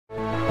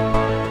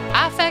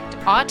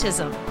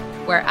Autism,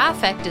 where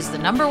affect is the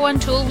number one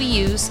tool we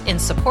use in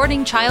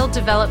supporting child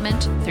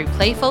development through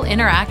playful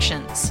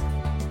interactions.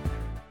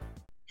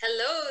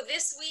 Hello,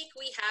 this week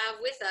we have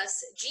with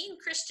us Jean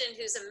Christian,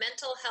 who's a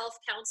mental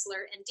health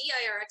counselor and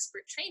DIR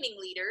expert training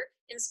leader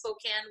in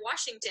Spokane,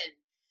 Washington.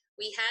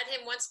 We had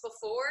him once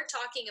before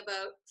talking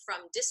about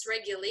from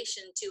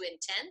dysregulation to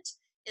intent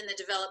in the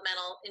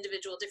developmental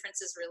individual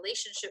differences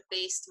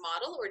relationship-based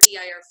model, or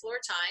DIR floor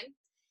time.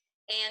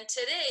 And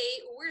today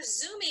we're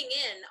zooming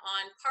in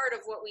on part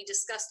of what we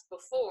discussed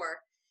before,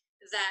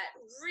 that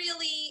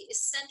really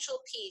essential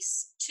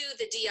piece to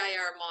the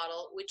DIR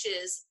model, which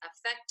is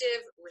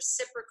effective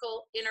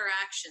reciprocal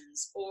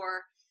interactions,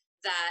 or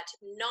that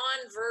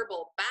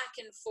nonverbal back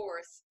and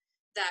forth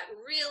that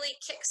really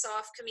kicks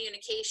off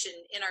communication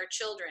in our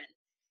children.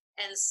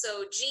 And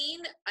so,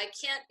 Jean, I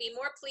can't be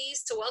more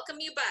pleased to welcome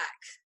you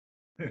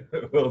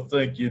back. Well,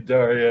 thank you,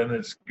 Daria, and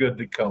it's good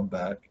to come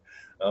back.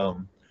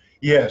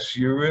 Yes,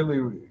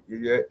 you're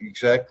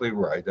exactly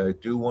right. I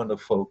do want to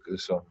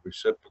focus on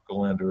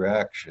reciprocal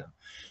interaction,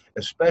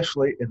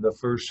 especially in the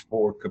first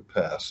four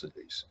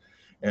capacities.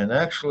 And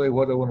actually,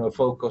 what I want to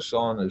focus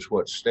on is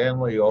what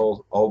Stanley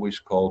always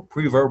called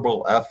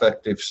preverbal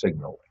affective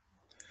signaling.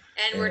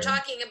 And we're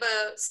talking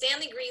about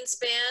Stanley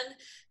Greenspan,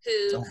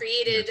 who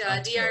created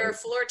DIR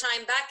floor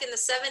time back in the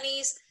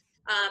 70s.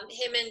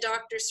 Him and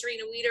Dr.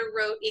 Serena Wieder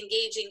wrote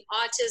Engaging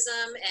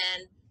Autism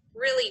and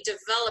really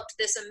developed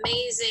this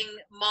amazing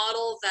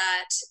model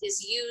that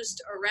is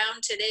used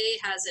around today,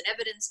 has an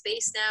evidence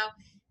base now,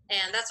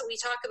 and that's what we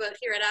talk about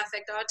here at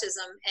Affect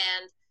Autism.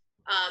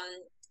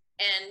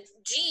 And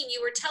Jean,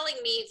 you were telling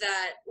me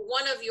that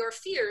one of your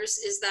fears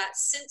is that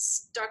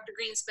since Dr.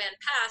 Greenspan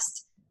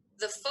passed,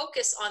 the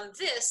focus on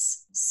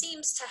this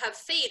seems to have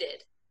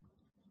faded.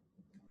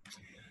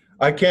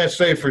 I can't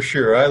say for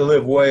sure. I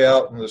live way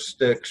out in the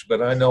sticks,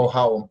 but I know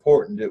how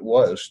important it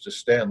was to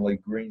Stanley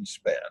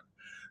Greenspan.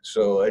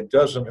 So it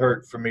doesn't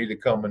hurt for me to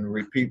come and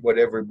repeat what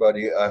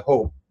everybody, I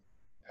hope,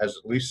 has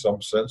at least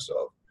some sense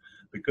of,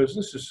 because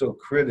this is so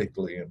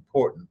critically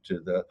important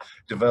to the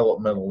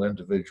developmental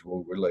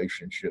individual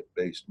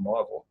relationship-based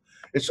model.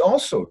 It's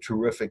also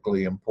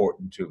terrifically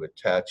important to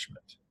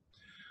attachment.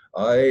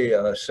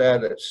 I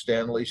sat at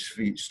Stanley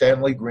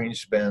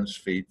Greenspan's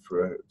feet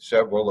for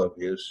several of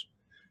his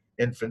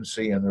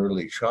infancy and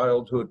early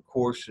childhood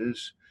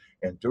courses.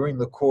 And during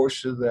the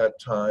course of that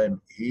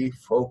time, he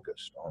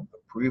focused on the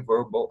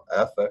preverbal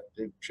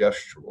affective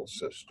gestural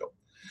system.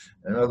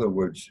 In other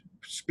words,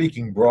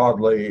 speaking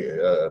broadly,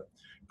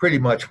 pretty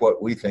much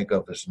what we think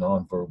of as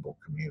nonverbal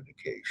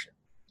communication.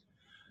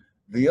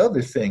 The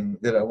other thing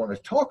that I want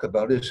to talk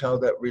about is how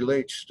that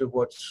relates to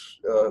what's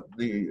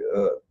the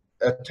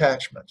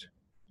attachment.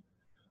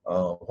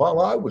 While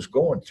I was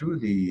going through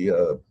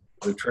the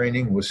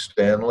training with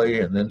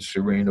Stanley and then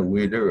Serena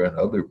Wieder and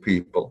other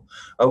people,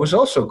 I was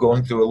also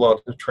going through a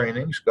lot of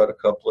trainings, got a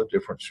couple of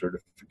different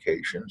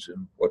certifications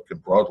in what can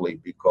broadly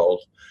be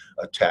called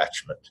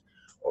attachment,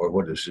 or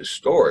what has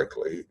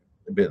historically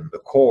been the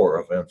core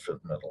of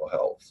infant mental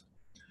health.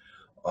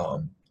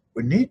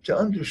 We need to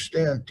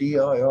understand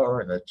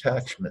DIR and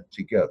attachment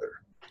together.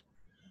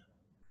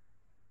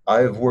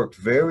 I have worked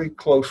very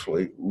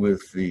closely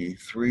with the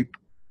three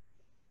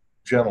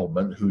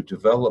gentlemen who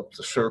developed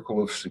the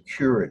Circle of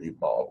Security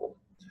model,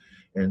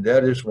 and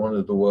that is one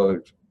of the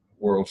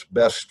world's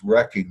best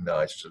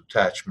recognized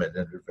attachment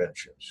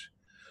interventions.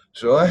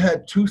 So I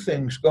had two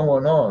things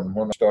going on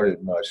when I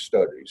started my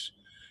studies,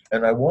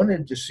 and I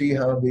wanted to see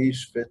how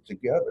these fit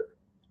together.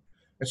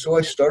 And so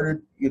I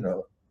started,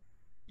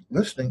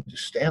 listening to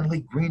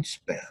Stanley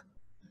Greenspan,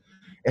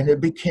 and it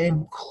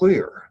became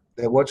clear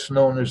that what's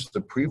known as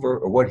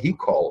what he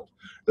called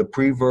the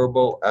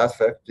preverbal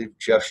affective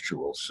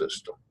gestural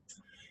system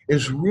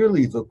is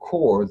really the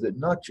core that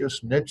not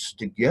just knits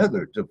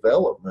together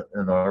development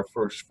in our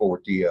first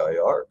four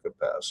DIR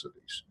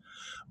capacities,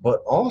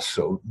 but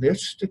also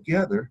knits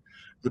together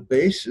the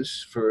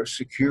basis for a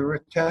secure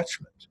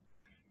attachment.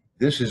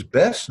 This is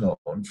best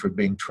known for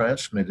being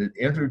transmitted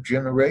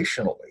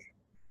intergenerationally.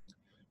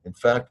 In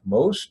fact,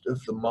 most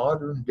of the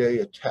modern day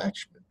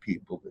attachment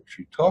people that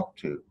you talk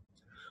to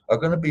are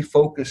going to be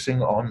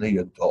focusing on the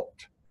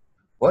adult.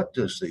 What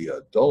does the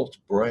adult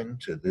bring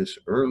to this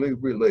early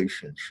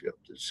relationship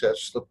that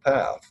sets the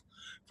path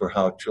for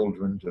how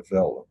children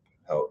develop,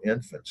 how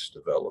infants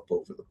develop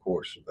over the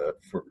course of that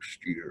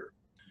first year?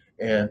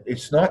 And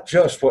it's not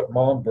just what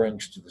mom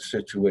brings to the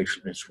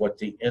situation, it's what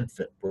the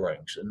infant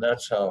brings. And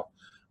that's how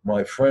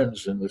my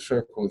friends in the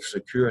Circle of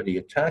Security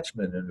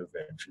attachment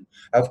intervention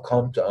have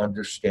come to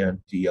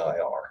understand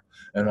DIR.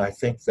 And I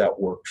think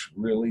that works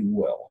really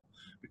well,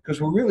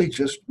 because we're really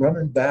just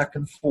running back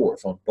and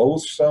forth on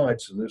both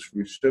sides of this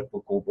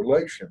reciprocal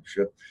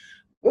relationship,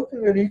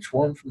 looking at each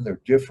one from their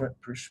different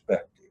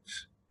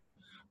perspectives.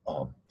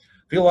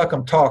 Feel like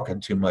I'm talking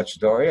too much,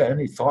 Daria.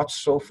 Any thoughts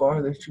so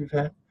far that you've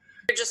had?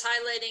 You're just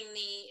highlighting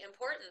the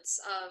importance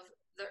of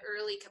the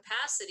early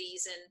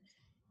capacities,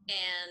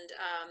 and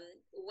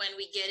when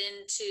we get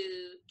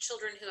into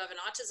children who have an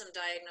autism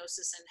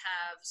diagnosis and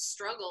have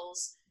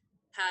struggles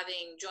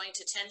having joint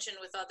attention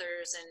with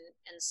others,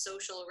 and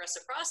social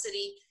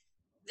reciprocity,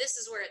 this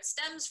is where it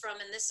stems from,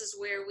 and this is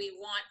where we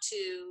want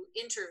to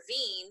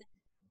intervene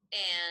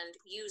and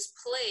use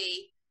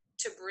play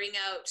to bring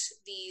out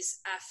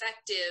these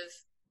affective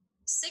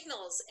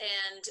signals.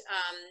 And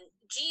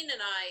Jean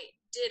and I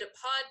did a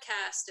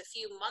podcast a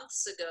few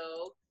months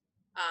ago,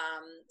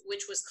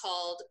 which was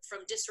called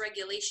From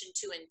Dysregulation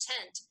to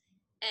Intent.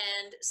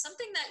 And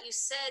something that you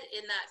said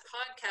in that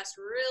podcast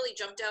really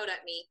jumped out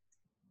at me.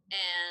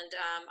 And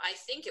I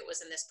think it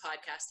was in this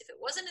podcast. If it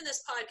wasn't in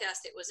this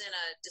podcast, it was in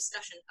a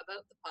discussion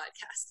about the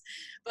podcast.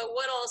 But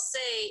what I'll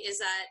say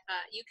is that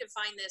you can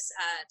find this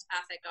at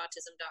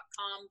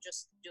affectautism.com.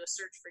 Just do a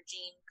search for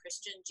Jean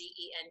Christian,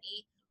 Gene,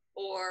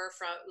 or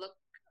look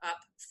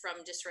up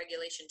From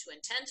Dysregulation to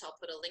Intent.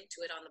 I'll put a link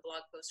to it on the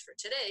blog post for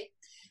today.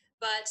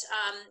 But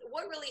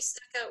what really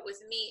stuck out with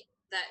me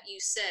that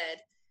you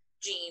said,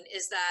 Jean,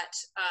 is that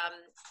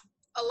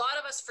a lot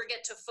of us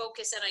forget to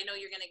focus, and I know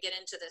you're going to get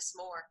into this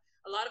more,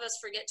 a lot of us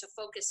forget to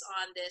focus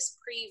on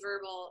this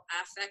pre-verbal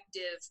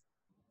affective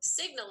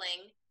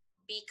signaling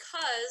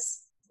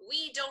because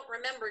we don't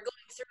remember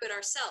going through it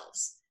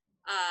ourselves.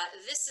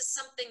 This is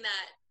something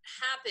that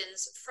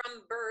happens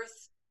from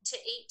birth to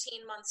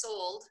 18 months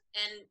old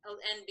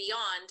and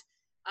beyond,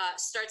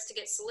 starts to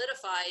get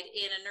solidified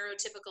in a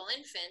neurotypical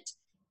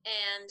infant.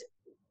 And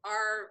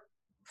our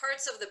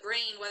parts of the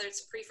brain, whether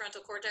it's the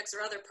prefrontal cortex or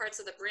other parts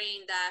of the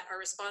brain that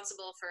are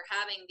responsible for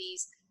having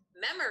these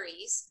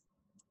memories,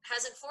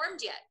 hasn't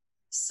formed yet.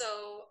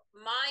 So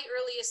my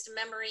earliest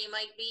memory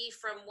might be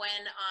from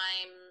when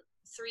I'm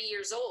 3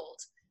 years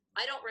old.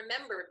 I don't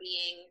remember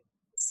being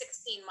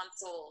 16 months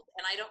old,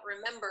 and I don't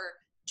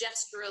remember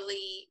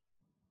gesturally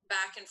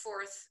back and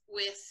forth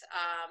with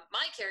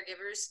my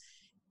caregivers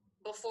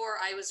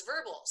before I was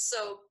verbal.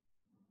 So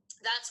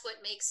that's what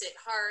makes it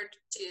hard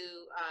to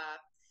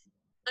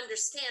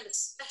understand,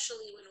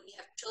 especially when we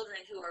have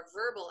children who are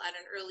verbal at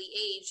an early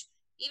age.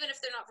 Even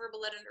if they're not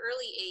verbal at an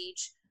early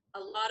age, a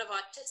lot of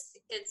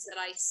autistic kids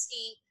that I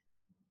see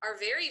are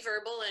very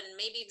verbal, and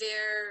maybe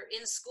they're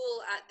in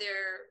school at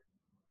their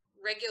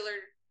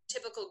regular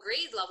typical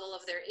grade level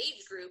of their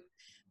age group,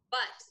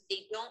 but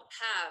they don't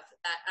have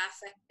that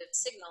affective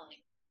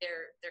signaling.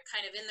 They're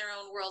kind of in their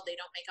own world. They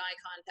don't make eye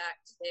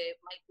contact. They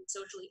might be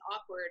socially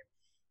awkward.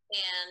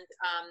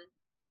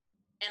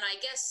 And I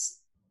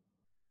guess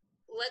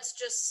let's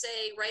just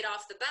say right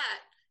off the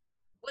bat,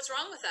 what's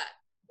wrong with that?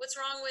 What's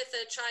wrong with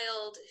a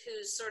child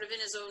who's sort of in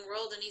his own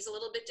world and he's a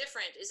little bit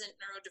different? Isn't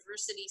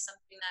neurodiversity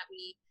something that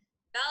we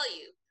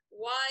value?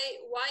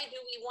 Why do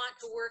we want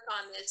to work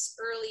on this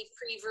early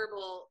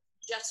pre-verbal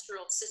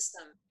gestural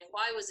system? And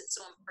why was it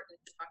so important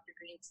to Dr.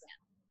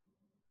 Greenspan?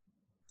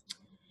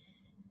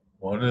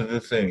 One of the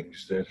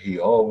things that he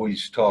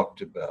always talked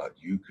about,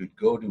 you could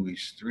go to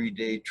his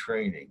 3-day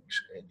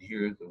trainings and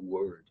hear the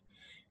word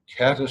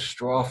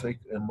catastrophic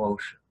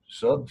emotion.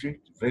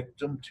 Subject,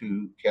 victim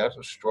to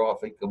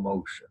catastrophic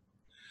emotion.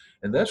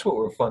 And that's what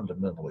we're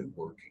fundamentally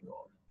working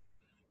on.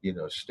 You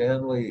know,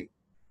 Stanley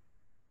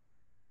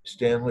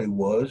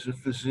was a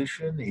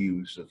physician. He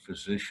was a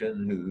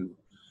physician who,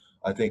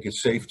 I think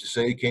it's safe to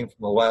say, came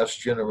from the last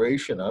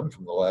generation. I'm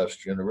from the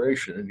last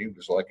generation, and he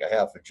was like a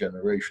half a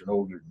generation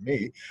older than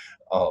me.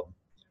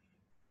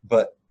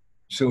 But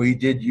so he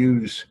did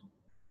use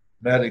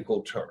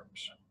medical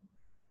terms.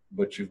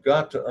 But you've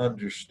got to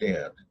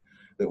understand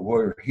that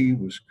where he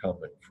was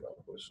coming from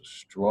was a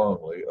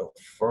strongly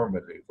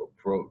affirmative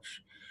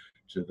approach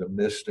to the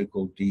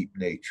mystical, deep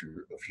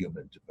nature of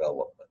human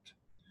development.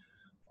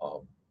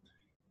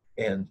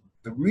 And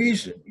the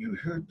reason you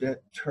heard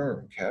that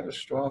term,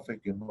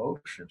 catastrophic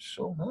emotion,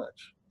 so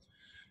much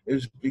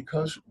is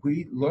because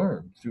we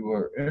learned through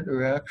our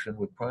interaction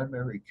with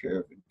primary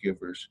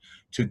caregivers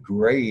to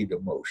grade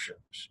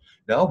emotions.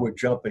 Now we're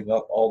jumping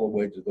up all the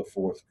way to the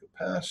fourth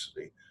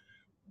capacity.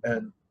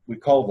 And we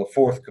call the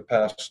fourth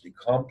capacity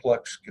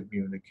complex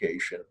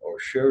communication or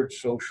shared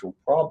social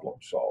problem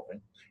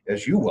solving,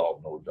 as you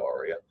well know,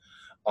 Daria.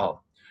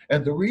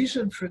 And the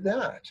reason for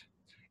that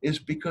is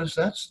because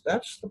that's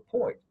the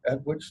point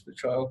at which the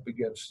child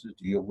begins to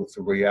deal with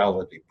the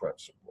reality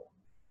principle.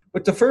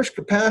 But the first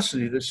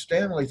capacity that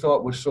Stanley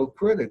thought was so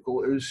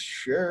critical is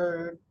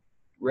shared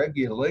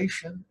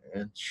regulation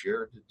and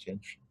shared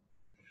attention.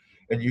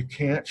 And you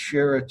can't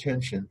share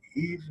attention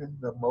even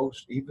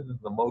in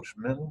the most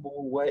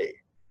minimal way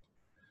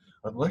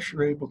unless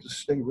you're able to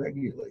stay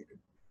regulated.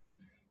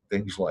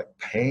 Things like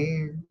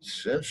pain,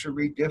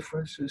 sensory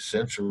differences,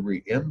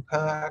 sensory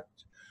impact,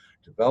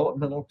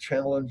 developmental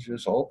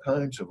challenges, all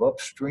kinds of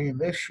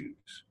upstream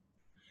issues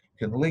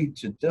can lead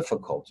to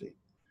difficulty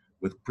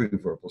with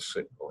preverbal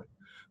signaling.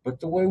 But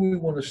the way we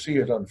want to see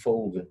it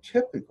unfold in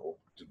typical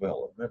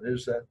development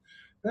is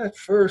that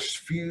first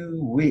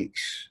few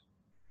weeks,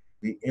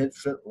 the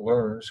infant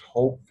learns,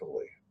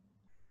 hopefully,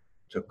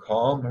 to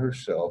calm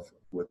herself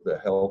with the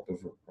help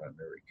of her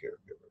primary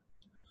caregiver.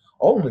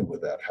 Only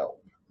with that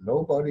help.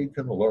 Nobody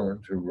can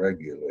learn to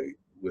regulate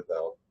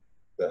without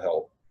the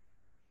help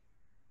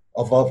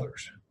of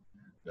others.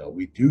 Now,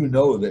 we do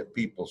know that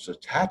people's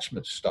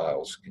attachment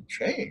styles can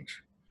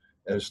change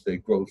as they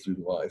grow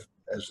through life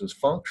as a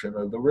function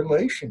of the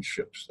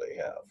relationships they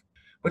have.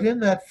 But in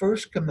that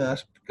first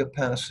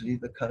capacity,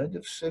 the kind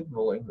of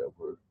signaling that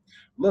we're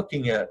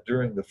looking at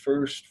during the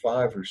first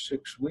 5 or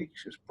 6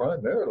 weeks is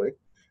primarily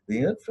the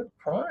infant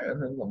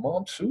crying and the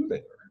mom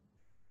soothing her.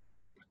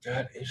 But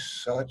that is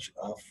such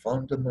a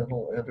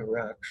fundamental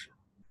interaction.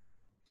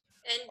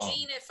 And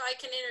Jean, if I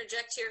can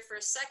interject here for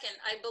a second,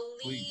 I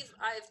believe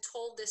Please. I've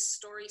told this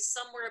story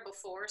somewhere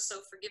before,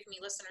 so forgive me,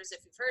 listeners,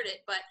 if you've heard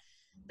it. But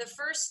the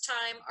first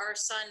time our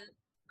son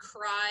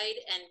cried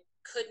and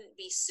couldn't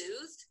be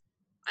soothed,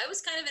 I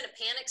was kind of in a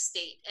panic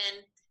state,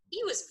 and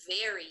he was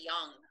very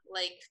young.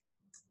 Like,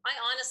 I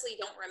honestly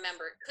don't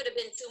remember. It could have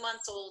been 2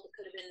 months old, it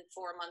could have been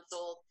 4 months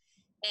old.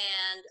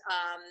 And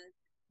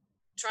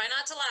try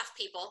not to laugh,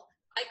 people.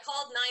 I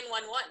called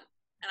 911.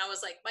 And I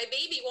was like, my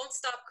baby won't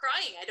stop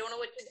crying. I don't know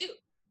what to do.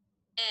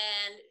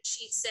 And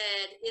she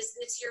said, is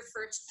this your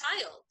first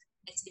child?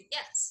 I said,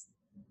 yes.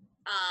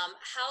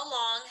 How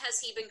long has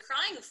he been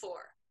crying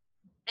for?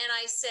 And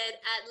I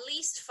said, at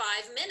least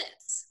 5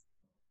 minutes.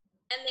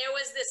 And there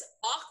was this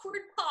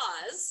awkward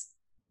pause,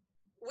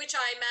 which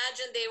I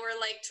imagined they were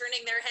like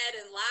turning their head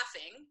and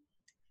laughing.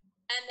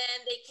 And then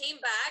they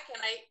came back, and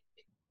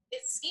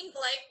it seemed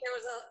like there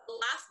was a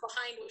laugh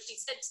behind what she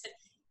said. She said,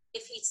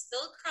 if he's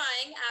still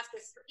crying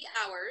after 3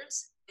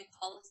 hours, then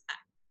call us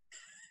back.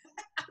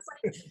 I was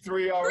like,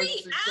 3 hours?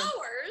 3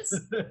 hours?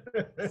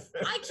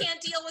 I can't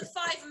deal with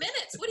 5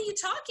 minutes. What are you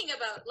talking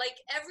about? Like,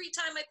 every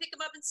time I pick him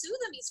up and soothe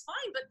him, he's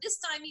fine. But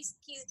this time he's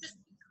just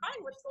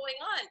crying. What's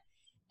going on?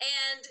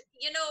 And,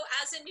 you know,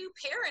 as a new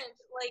parent,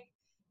 like,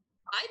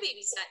 I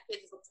babysat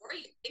kids before.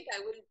 You'd think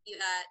I wouldn't be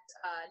that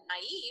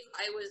naive.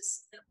 I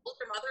was an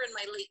older mother in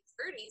my late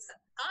 30s at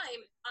the time.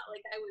 It's not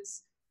like I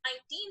was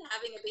 19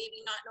 having a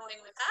baby not knowing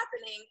what's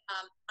happening.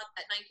 Not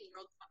that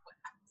 19-year-olds don't know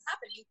what's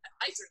happening, but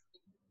I certainly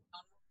don't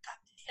know what's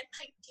happening at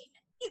 19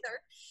 either.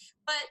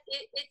 But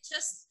it's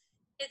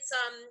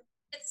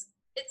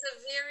a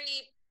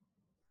very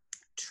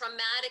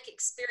traumatic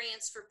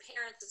experience for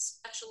parents,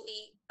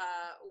 especially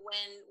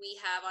when we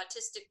have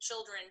autistic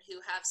children who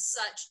have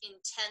such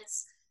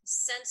intense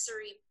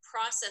sensory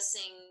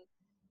processing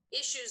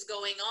issues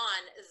going on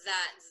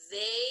that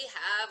they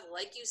have,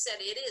 like you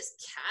said, it is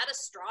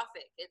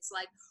catastrophic. It's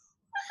like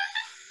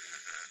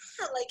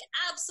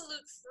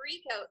absolute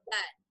freak out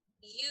that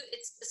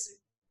it's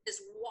this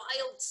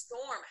wild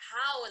storm.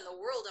 How in the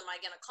world am I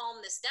going to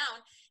calm this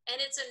down?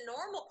 And it's a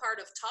normal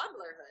part of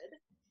toddlerhood.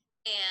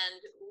 And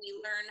we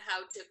learn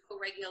how to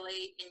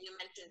co-regulate. And you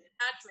mentioned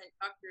attachment.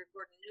 Dr.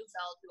 Gordon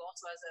Neufeld, who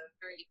also has a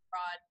very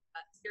broad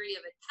theory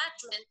of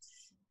attachment,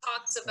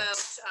 talks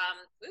about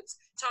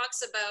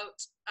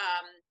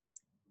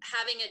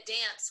having a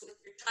dance with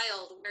your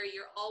child where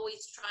you're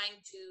always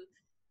trying to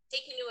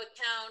take into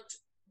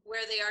account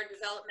where they are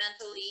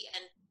developmentally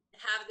and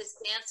have this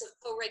dance of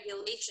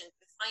co-regulation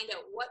to find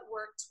out what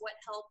works,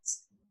 what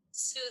helps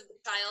soothe the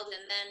child,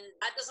 and then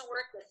that doesn't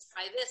work, let's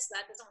try this,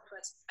 that doesn't work,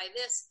 let's try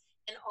this,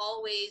 and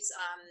always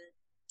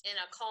in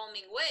a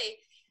calming way.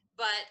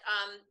 But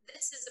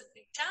this is a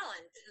big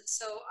challenge. And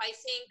so I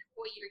think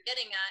what you're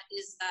getting at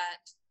is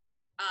that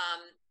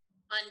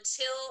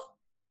until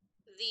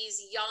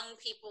these young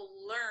people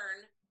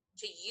learn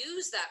to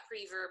use that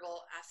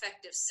pre-verbal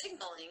affective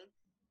signaling,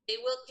 they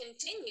will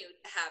continue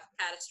to have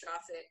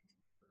catastrophic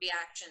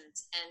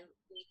reactions. And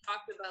we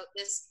talked about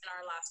this in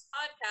our last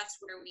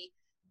podcast, where we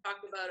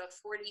talked about a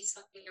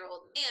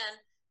 40-something-year-old man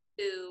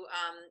who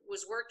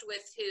was worked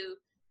with, who,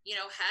 you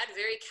know, had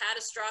very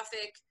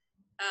catastrophic,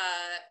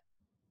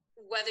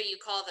 whether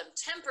you call them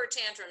temper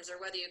tantrums or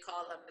whether you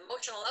call them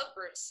emotional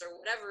outbursts or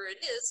whatever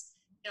it is,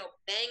 you know,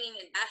 banging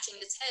and bashing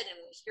his head. And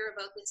we hear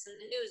about this in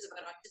the news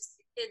about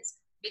autistic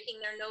kids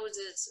breaking their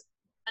noses,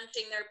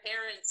 punching their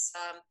parents,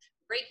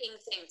 breaking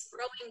things,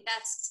 throwing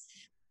desks.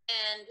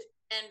 And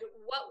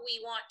what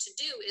we want to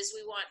do is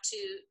we want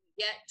to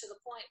get to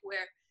the point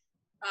where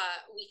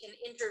we can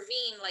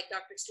intervene, like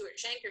Dr. Stuart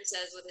Shanker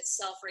says, with his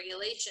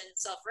self-regulation,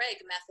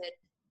 self-reg method.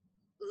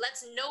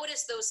 Let's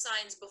notice those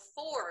signs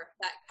before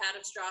that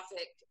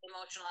catastrophic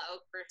emotional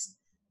outburst.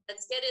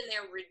 Let's get in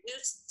there,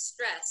 reduce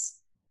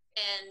stress.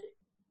 And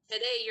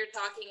today you're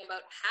talking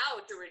about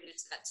how to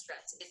reduce that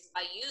stress. It's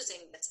by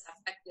using this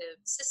affective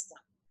system.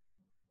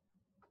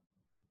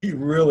 You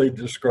really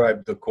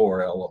described the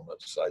core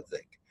elements, I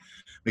think,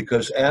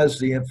 because as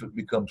the infant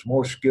becomes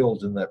more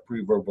skilled in that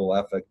pre-verbal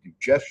affective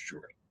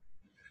gesturing,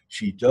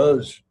 she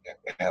does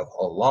have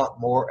a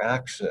lot more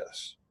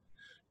access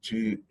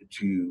to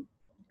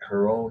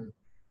her own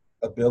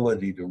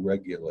ability to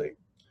regulate.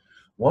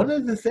 One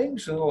of the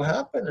things that will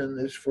happen in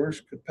this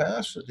first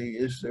capacity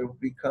is there will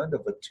be kind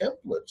of a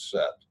template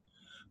set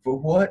for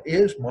what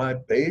is my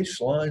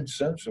baseline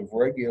sense of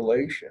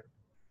regulation.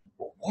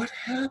 But what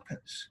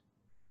happens?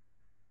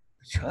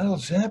 The child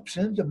zaps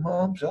into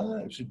mom's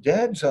eyes, or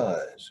dad's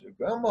eyes, or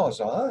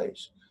grandma's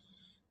eyes,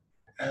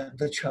 and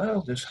the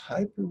child is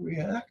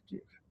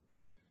hyper-reactive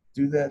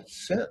through that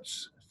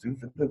sense, through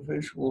the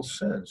visual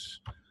sense.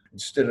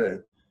 Instead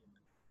of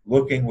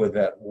looking with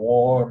that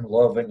warm,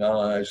 loving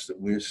eyes that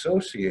we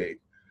associate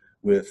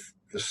with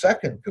the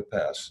second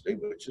capacity,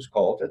 which is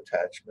called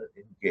attachment,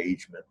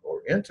 engagement,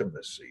 or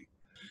intimacy.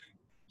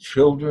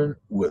 Children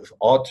with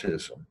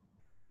autism,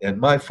 and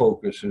my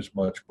focus is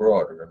much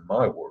broader in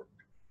my work,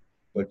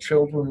 but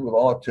children with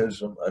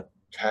autism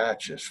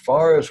attach, as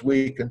far as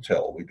we can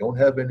tell, we don't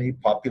have any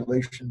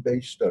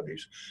population-based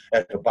studies,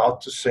 at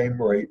about the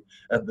same rate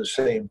and the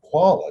same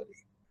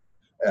quality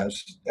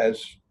as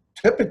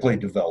typically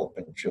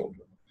developing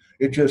children.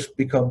 It just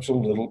becomes a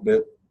little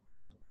bit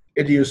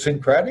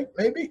idiosyncratic,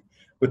 maybe,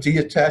 but the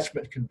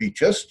attachment can be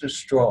just as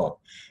strong.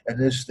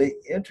 And as they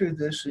enter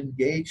this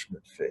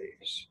engagement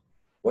phase,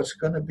 what's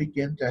going to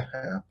begin to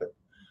happen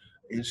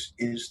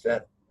is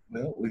that,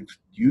 well, we've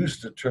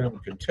used the term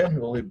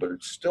continually, but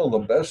it's still the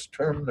best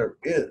term there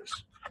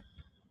is.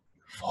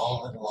 You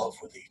fall in love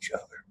with each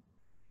other.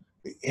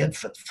 The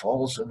infant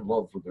falls in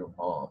love with her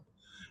mom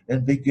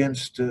and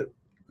begins to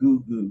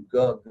goo goo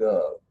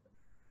gaga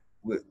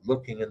with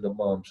looking into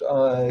mom's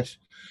eyes.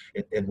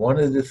 And one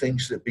of the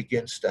things that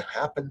begins to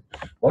happen,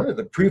 one of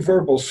the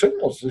preverbal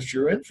signals is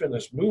your infant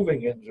is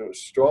moving into a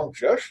strong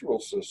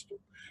gestural system.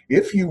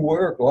 If you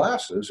wear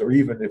glasses, or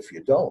even if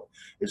you don't,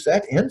 is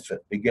that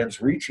infant begins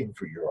reaching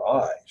for your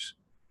eyes.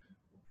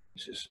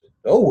 This is in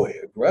no way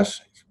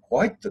aggressive,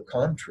 quite the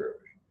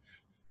contrary.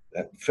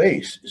 That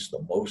face is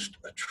the most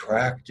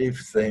attractive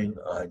thing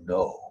I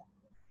know.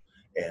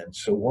 And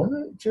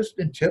so just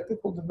in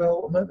typical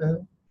development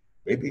and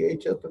maybe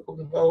atypical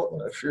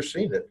development, I've sure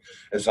seen it.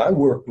 As I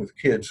work with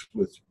kids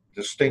with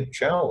distinct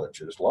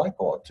challenges like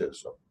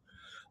autism,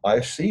 I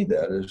see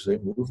that as they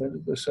move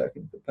into the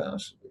second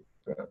capacity.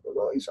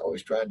 Oh, he's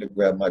always trying to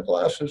grab my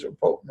glasses or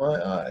poke my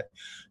eye.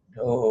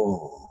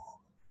 No,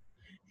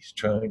 he's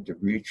trying to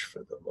reach for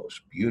the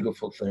most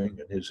beautiful thing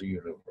in his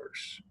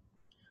universe.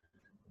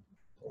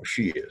 Or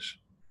she is.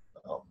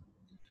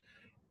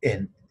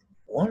 And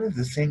one of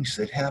the things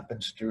that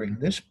happens during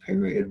this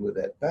period with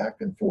that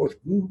back and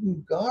forth goo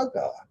goo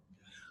gaga,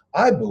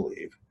 I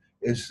believe,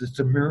 is that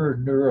the mirror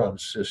neuron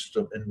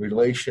system in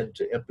relation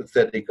to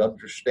empathetic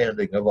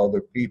understanding of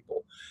other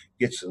people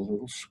gets a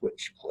little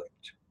switch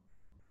clicked.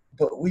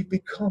 But we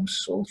become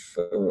so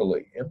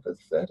thoroughly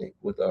empathetic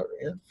with our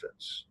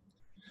infants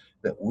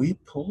that we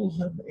pull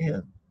them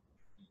in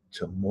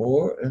to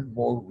more and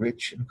more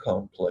rich and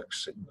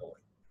complex signaling.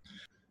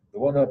 The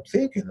one I'm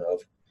thinking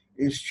of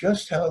is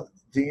just how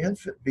the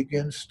infant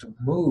begins to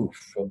move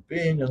from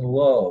being in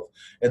love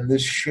and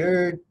this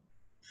shared,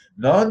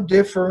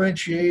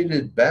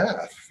 non-differentiated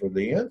bath for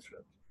the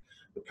infant.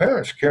 The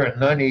parents carry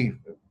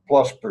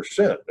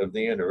 90+% of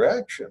the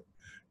interaction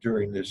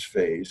during this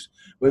phase,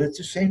 but at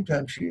the same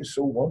time, she is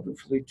so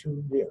wonderfully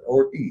tuned in,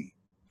 or he.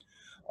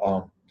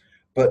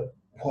 But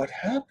what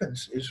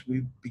happens is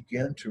we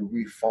begin to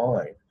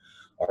refine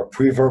our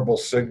preverbal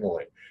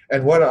signaling.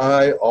 And what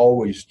I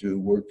always do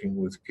working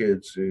with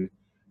kids who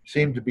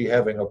seem to be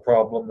having a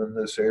problem in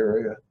this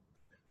area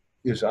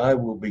is I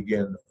will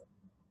begin,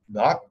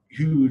 not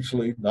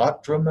hugely,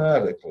 not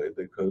dramatically,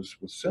 because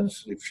with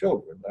sensitive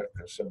children, that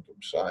can send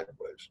them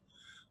sideways,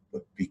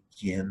 but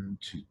begin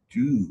to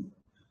do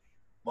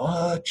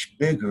much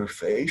bigger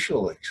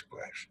facial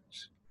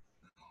expressions.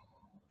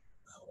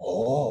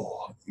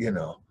 Oh,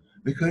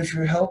 because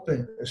you're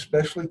helping,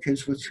 especially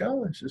kids with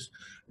challenges,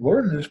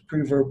 learn this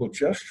preverbal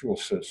gestural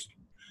system.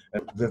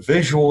 And the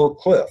visual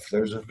cliff,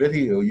 there's a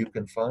video you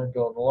can find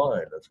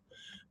online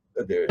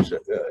of there's a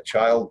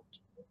child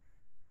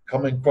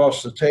coming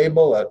across the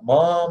table at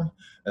mom,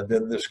 and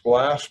then this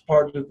glass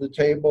part of the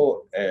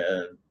table,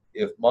 and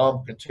if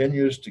mom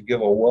continues to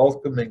give a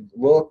welcoming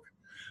look,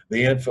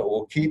 the infant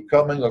will keep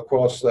coming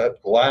across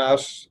that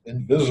glass,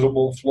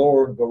 invisible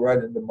floor and go right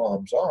into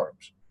mom's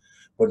arms.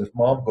 But if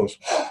mom goes,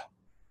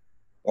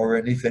 or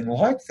anything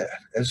like that,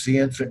 as the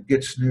infant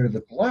gets near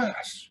the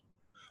glass,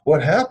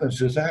 what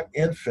happens is that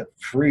infant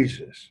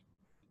freezes.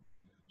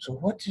 So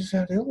what does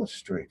that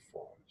illustrate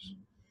for us?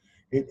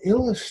 It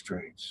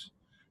illustrates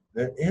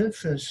that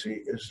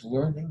infancy is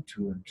learning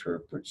to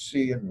interpret,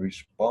 see, and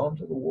respond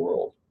to the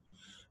world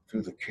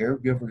through the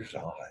caregiver's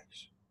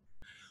eyes.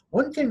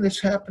 One thing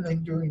that's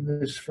happening during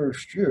this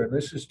first year, and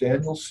this is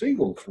Daniel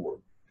Siegel's work,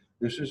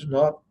 this is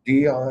not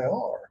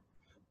DIR,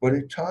 but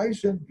it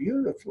ties in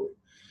beautifully,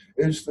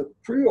 is the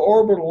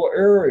preorbital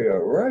area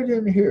right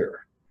in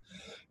here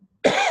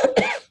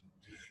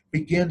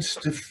begins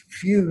to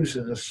fuse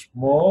in a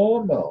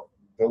small amount,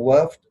 the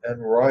left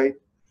and right.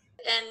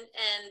 And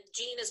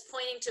Gene is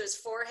pointing to his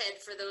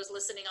forehead for those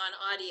listening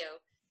on audio,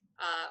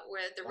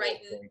 where the right,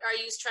 are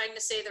you trying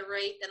to say the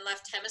right and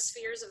left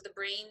hemispheres of the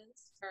brain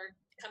are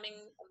coming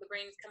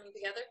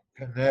together?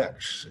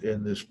 Connects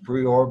in this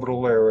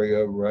preorbital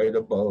area right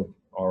above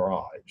our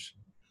eyes.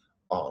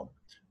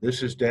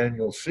 This is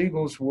Daniel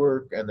Siegel's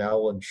work and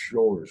Alan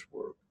Shore's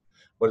work,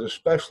 but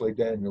especially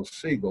Daniel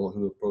Siegel,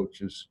 who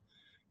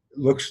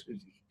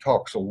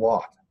talks a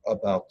lot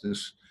about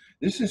this.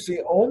 This is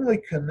the only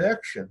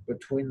connection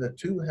between the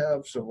two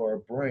halves of our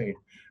brain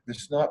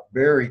that's not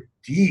buried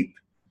deep,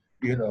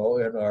 in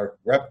our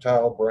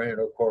reptile brain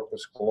or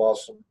corpus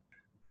callosum,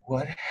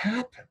 what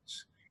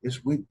happens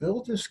is we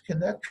build this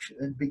connection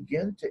and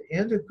begin to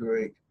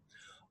integrate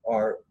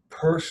our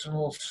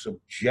personal,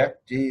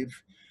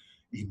 subjective,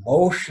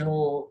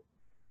 emotional,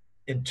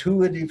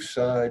 intuitive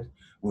side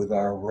with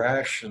our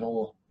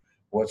rational,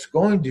 what's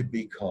going to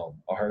become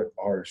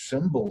our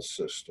symbol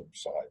system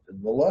side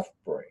in the left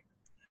brain.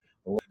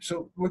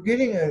 So we're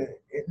getting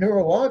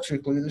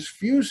neurologically this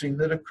fusing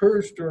that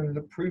occurs during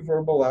the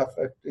preverbal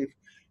affective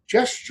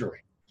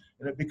gesturing,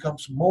 and it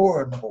becomes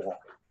more and more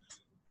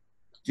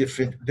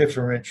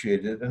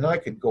differentiated, and I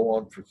could go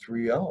on for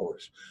 3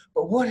 hours.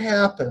 But what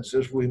happens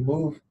as we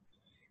move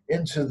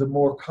into the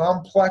more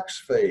complex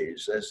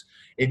phase, as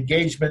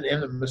engagement,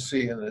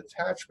 intimacy, and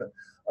attachment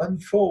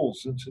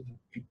unfolds into the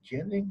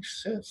beginning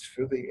sense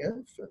for the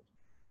infant,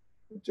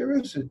 there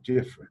is a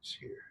difference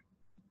here.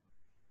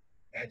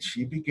 And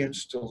she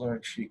begins to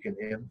learn she can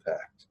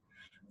impact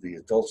the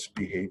adult's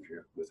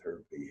behavior with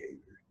her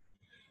behavior.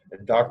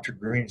 And Dr.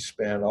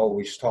 Greenspan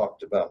always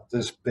talked about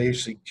this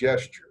basic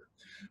gesture,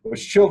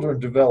 which children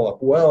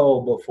develop well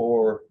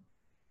before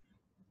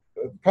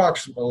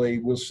approximately,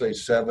 we'll say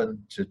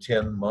 7 to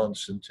 10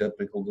 months in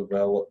typical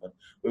development.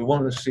 We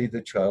want to see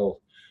the child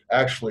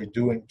actually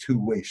doing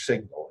two-way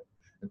signaling.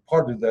 And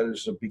part of that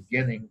is the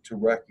beginning to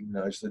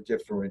recognize the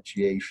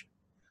differentiation.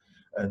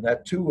 And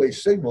that two-way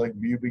signaling,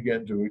 you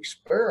begin to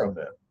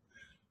experiment.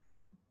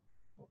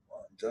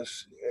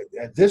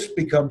 And this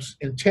becomes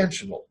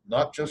intentional,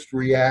 not just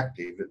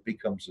reactive, it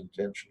becomes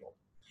intentional.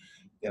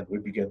 And we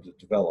begin to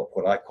develop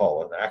what I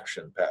call an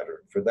action pattern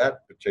for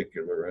that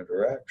particular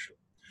interaction.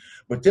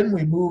 But then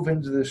we move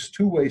into this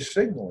two-way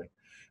signaling.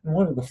 And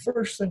one of the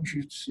first things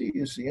you'd see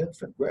is the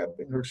infant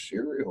grabbing her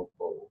cereal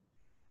bowl,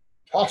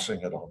 tossing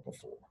it on the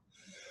floor.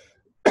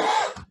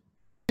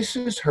 This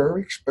is her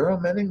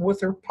experimenting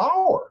with her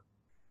power.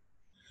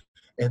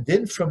 And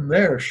then from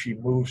there, she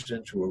moves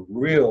into a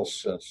real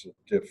sense of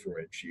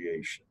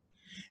differentiation.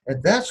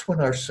 And that's when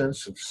our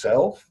sense of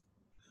self,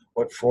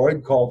 what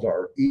Freud called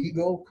our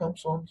ego,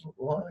 comes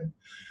online.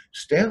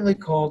 Stanley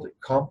called it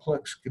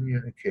complex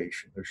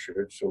communication or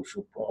shared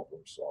social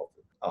problem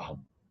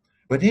solving.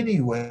 But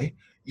anyway,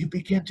 you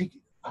begin to,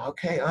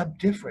 okay, I'm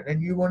different.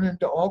 And you run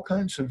into all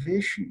kinds of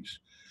issues.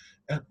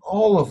 And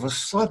all of a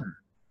sudden,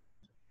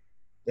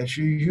 as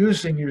you're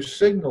using your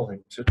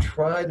signaling to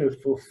try to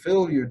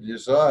fulfill your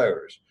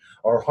desires,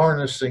 or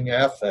harnessing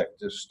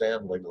affect, as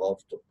Stanley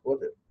loved to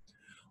put it,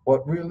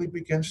 what really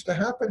begins to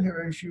happen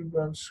here is you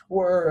run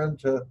square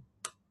into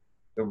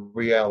the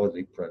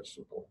reality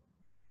principle,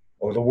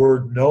 or the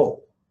word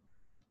no.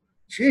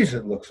 Geez,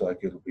 it looks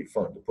like it'll be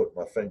fun to put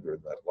my finger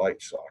in that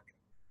light socket.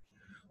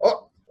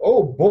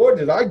 Oh boy,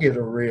 did I get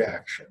a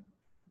reaction.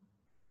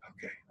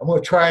 Okay, I'm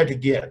going to try it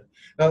again.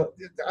 Now,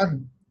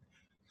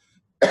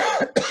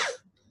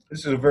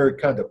 this is a very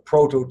kind of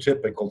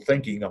prototypical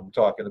thinking I'm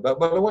talking about,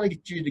 but I want to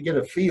get you to get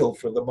a feel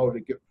for the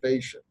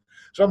motivation.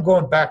 So I'm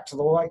going back to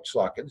the light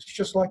socket. It's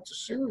just like the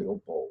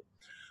cereal bowl.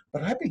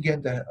 But I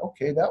began to,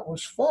 okay, that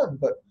was fun,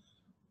 but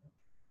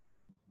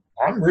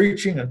I'm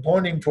reaching and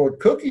pointing toward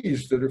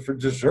cookies that are for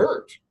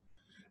dessert.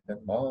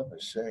 And Mom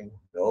is saying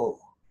no.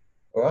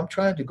 Or I'm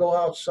trying to go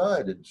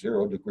outside at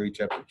 0-degree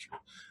temperature.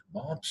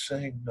 Mom's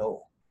saying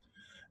no.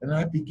 And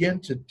I begin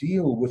to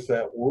deal with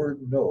that word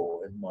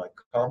no in my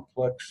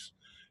complex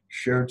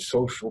shared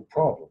social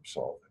problem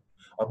solving.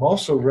 I'm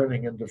also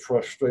running into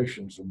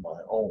frustrations of my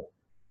own.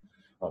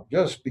 I'm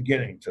just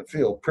beginning to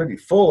feel pretty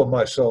full of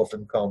myself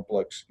in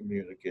complex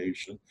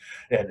communication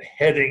and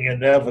heading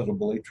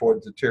inevitably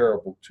toward the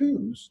terrible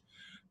twos.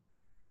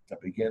 I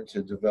begin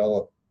to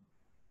develop,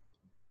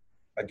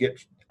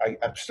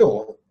 I'm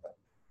still,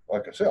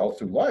 like I said, all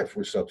through life,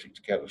 we're subject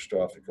to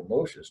catastrophic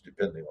emotions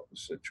depending on the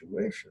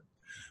situation.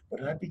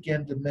 But I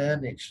begin to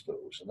manage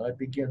those, and I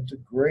begin to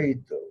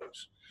grade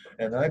those,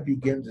 and I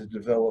begin to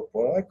develop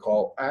what I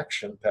call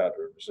action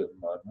patterns in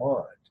my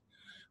mind.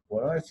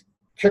 When I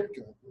kick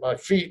my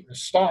feet and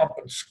stomp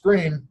and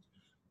scream,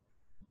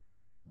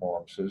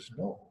 Mom says,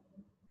 no,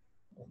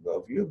 I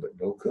love you, but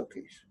no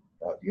cookies,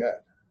 not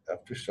yet,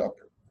 after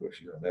supper. Of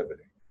course, you don't have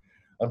any.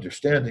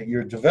 Understanding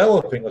you're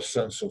developing a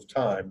sense of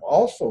time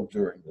also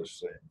during the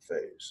same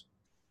phase.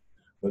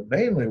 But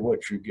mainly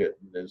what you're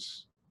getting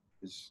is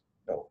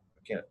no,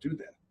 I can't do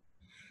that.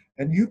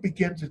 And you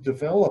begin to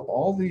develop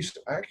all these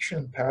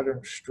action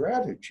pattern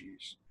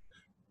strategies,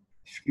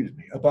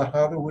 about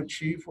how to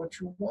achieve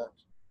what you want.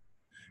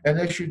 And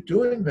as you're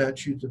doing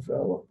that, you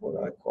develop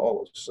what I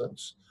call a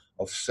sense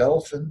of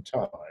self and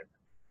time,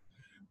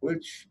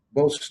 which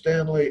both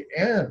Stanley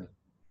and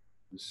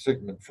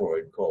Sigmund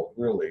Freud called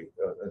really,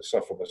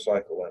 from a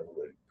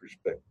psychoanalytic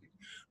perspective,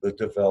 the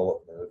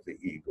development of the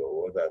ego,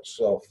 or that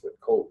self that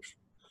copes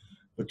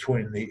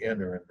between the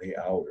inner and the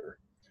outer.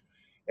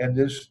 And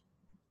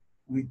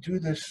we do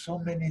this so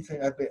many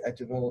things. I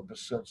develop a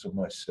sense of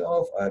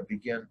myself. I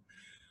begin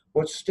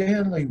what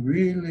Stanley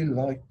really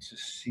liked to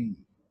see,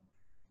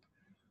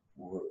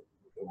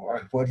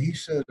 what he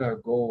said our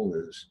goal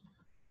is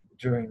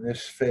during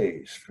this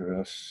phase for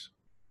us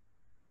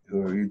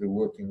who are either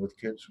working with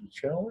kids with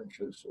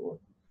challenges or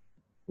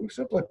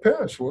simply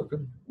parents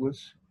working with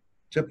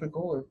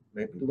typical or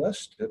maybe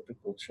less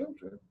typical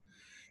children,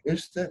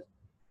 is that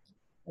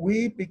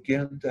we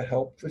begin to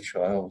help the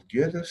child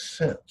get a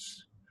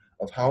sense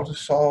of how to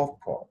solve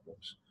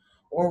problems,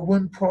 or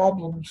when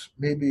problems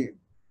maybe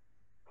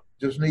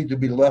just need to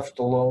be left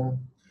alone.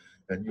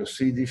 And you'll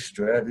see these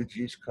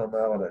strategies come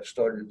out. I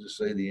started to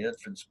say the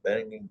infant's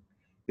banging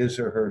his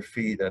or her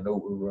feet. I know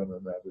we're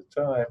running out of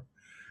time,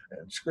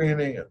 and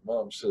screaming, and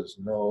mom says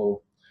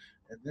no.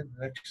 And then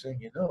the next thing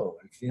you know,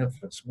 if the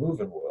infant's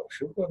moving well,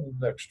 she'll go in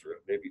the next room,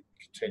 maybe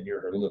continue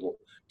her little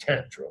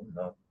tantrum,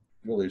 not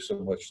really so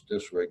much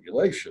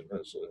dysregulation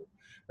as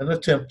an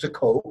attempt to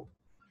cope.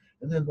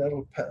 And then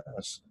that'll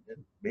pass. And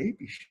then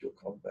maybe she'll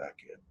come back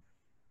in.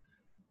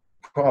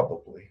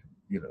 Probably,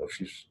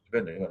 she's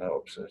depending on how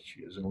upset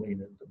she is, and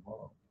lean into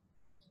mom.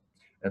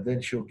 And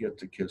then she'll get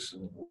to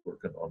kissing and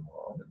working on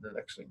mom. And the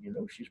next thing you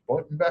know, she's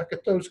pointing back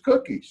at those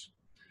cookies,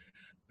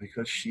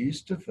 because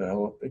she's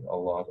developing a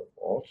lot of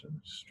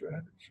alternate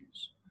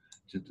strategies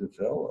to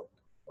develop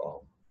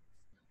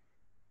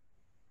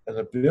an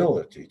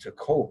ability to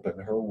cope in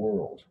her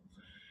world.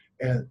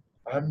 And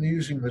I'm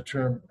using the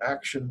term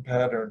action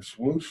patterns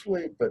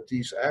loosely, but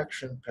these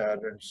action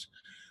patterns,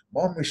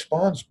 mom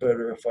responds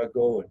better if I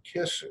go and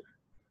kiss her,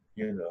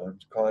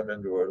 and climb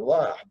into her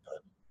lap.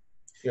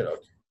 And,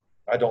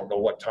 I don't know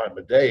what time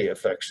of day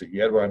affects it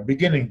yet, but I'm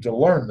beginning to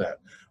learn that.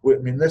 I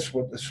mean, this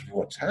is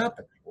what's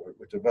happening.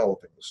 We're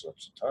developing a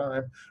sense of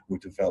time. We're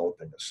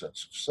developing a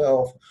sense of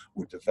self.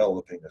 We're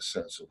developing a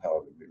sense of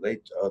how to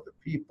relate to other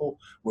people.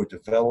 We're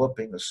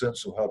developing a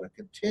sense of how to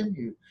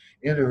continue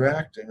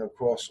interacting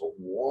across a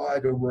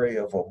wide array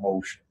of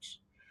emotions,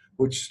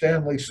 which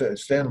Stanley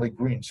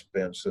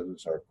Greenspan said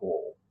is our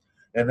goal,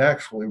 and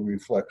actually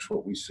reflects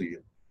what we see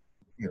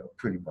in,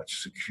 pretty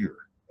much secure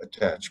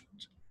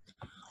attachment.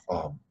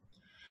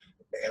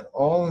 And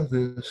all of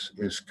this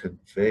is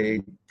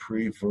conveyed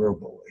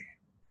pre-verbally.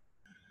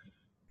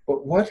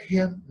 But what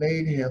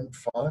made him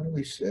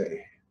finally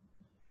say,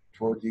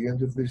 toward the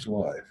end of his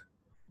life,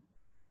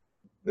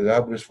 that I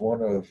was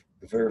one of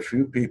the very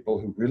few people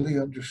who really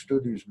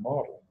understood his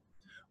model,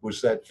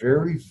 was that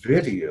very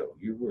video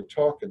you were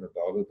talking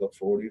about of the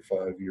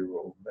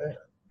 45-year-old man.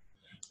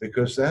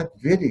 Because that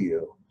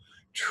video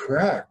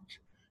tracked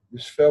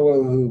this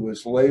fellow who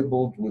was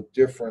labeled with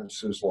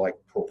differences like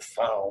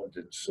profound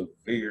and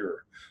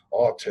severe,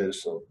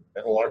 autism,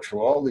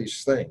 intellectual, all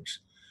these things,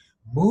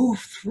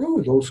 moved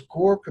through those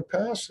core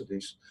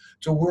capacities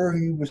to where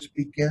he was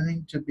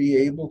beginning to be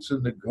able to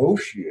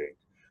negotiate,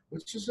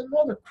 which is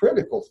another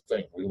critical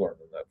thing we learn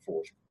in that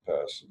fourth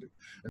capacity.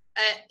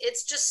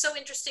 It's just so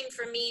interesting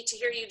for me to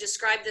hear you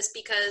describe this,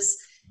 because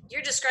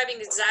you're describing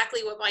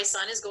exactly what my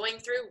son is going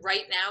through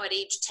right now at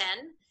age 10.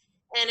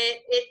 And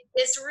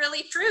it's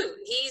really true.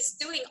 He's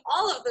doing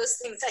all of those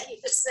things that you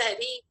just said.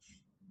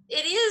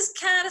 It is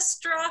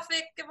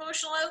catastrophic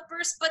emotional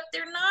outbursts, but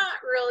they're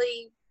not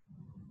really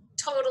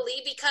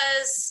totally,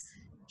 because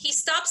he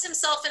stops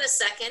himself in a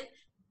second,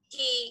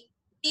 he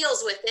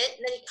deals with it,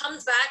 and then he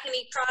comes back and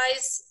he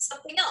tries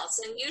something else.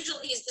 And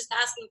usually he's just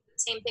asking for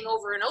the same thing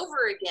over and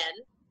over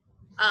again.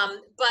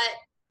 But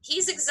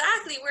he's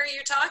exactly where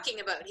you're talking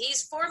about.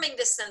 He's forming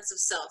this sense of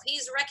self.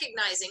 He's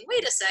recognizing,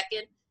 wait a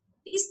second,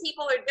 these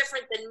people are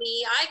different than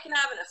me. I can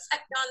have an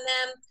effect on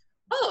them.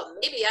 Oh,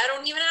 maybe I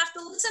don't even have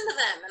to listen to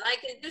them, and I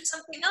can do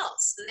something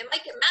else. And they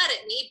might get mad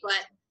at me,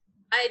 but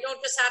I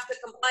don't just have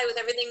to comply with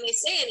everything they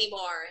say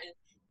anymore.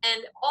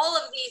 And all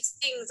of these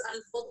things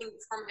unfolding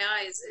before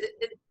my eyes,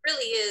 it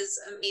really is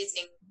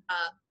amazing,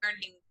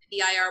 learning the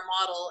DIR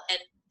model,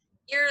 and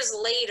years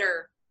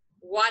later,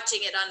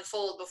 watching it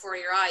unfold before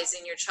your eyes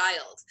in your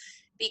child.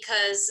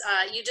 Because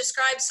you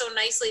described so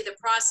nicely the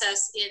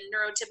process in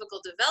neurotypical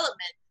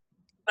development.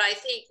 But I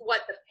think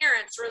what the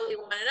parents really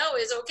want to know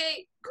is,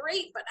 okay,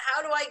 great, but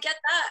how do I get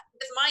that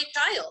with my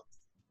child?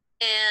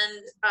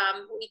 And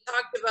we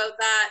talked about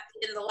that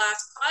in the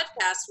last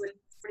podcast with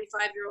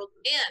 45-year-old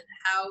man,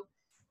 how,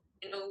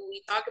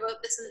 we talk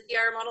about this in the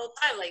DR model all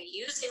the time, like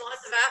using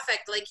lots of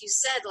affect, like you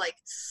said, like,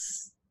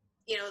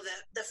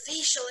 the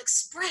facial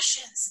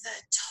expressions,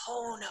 the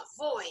tone of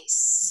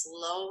voice,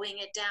 slowing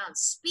it down,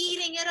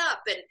 speeding it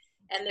up,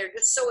 and they're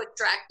just so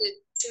attracted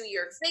to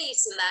your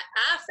face and that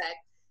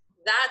affect.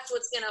 That's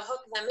what's going to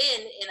hook them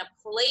in a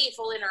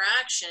playful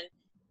interaction,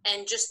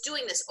 and just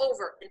doing this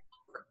over and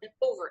over and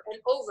over and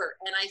over.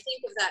 And I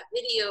think of that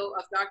video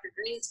of Dr.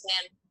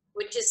 Greenspan,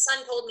 which his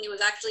son told me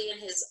was actually in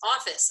his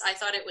office. I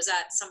thought it was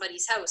at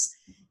somebody's house.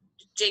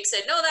 Jake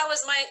said, no, that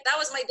was my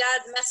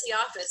dad's messy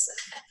office,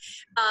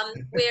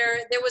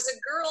 where there was a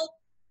girl,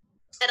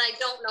 and I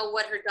don't know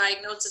what her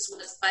diagnosis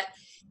was, but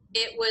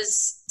it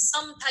was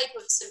some type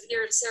of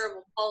severe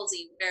cerebral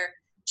palsy, where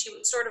she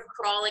was sort of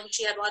crawling.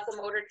 She had lots of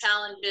motor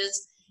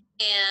challenges,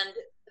 and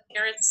the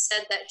parents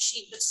said that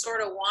she just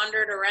sort of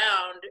wandered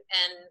around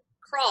and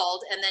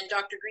crawled, and then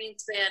Dr.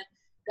 Greenspan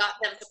got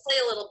them to play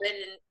a little bit,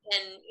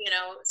 and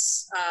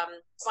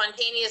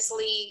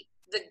spontaneously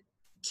the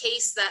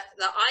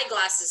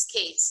eyeglasses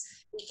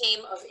case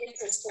became of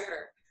interest to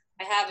her.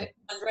 I have it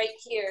right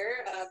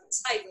here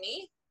beside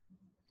me.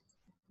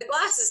 the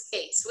glasses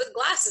case with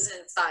glasses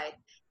inside.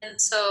 And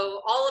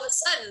so all of a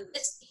sudden,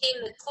 this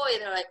became the toy.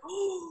 They're like,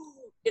 oh,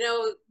 you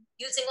know,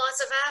 using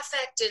lots of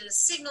affect and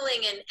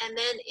signaling. And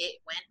then it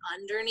went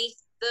underneath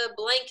the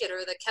blanket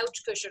or the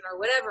couch cushion or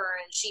whatever.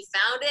 And she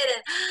found it,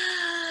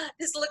 and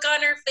this look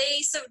on her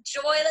face of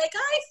joy, like,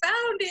 I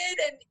found it.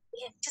 And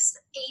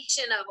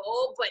anticipation of,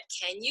 oh, but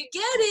can you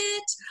get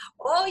it?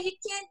 Oh, you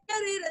can't get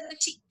it. And then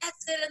she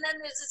gets it. And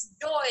then there's this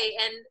joy.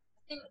 And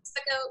the thing that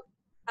stuck out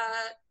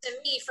to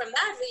me from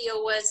that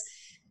video was,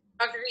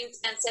 Dr.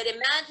 Greenspan said,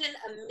 imagine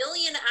 1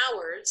 million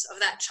hours of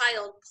that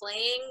child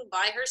playing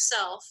by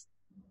herself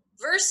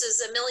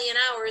versus 1 million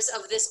hours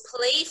of this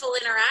playful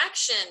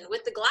interaction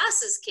with the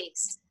glasses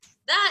case.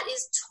 That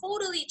is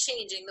totally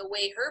changing the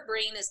way her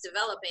brain is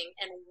developing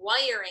and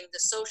wiring the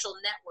social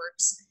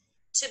networks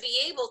to be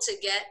able to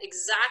get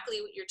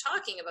exactly what you're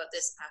talking about,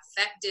 this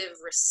affective,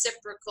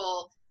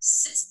 reciprocal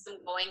system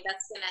going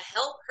that's going to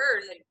help her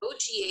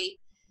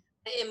negotiate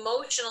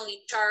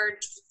emotionally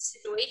charged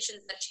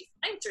situations that she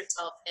finds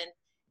herself in,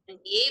 and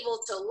be able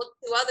to look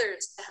to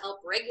others to help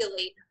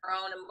regulate her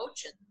own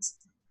emotions.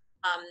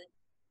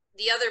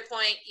 The other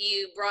point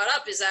you brought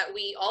up is that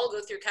we all go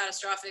through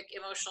catastrophic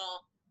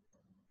emotional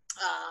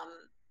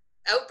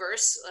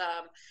outbursts.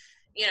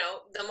 You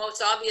know, the most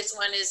obvious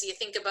one is you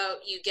think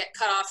about, you get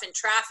cut off in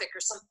traffic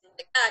or something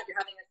like that. You're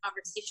having a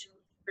conversation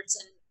with the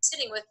person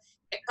sitting with,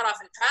 get cut off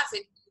in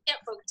traffic. You can't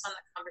focus on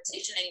the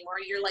conversation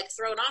anymore. You're like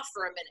thrown off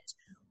for a minute.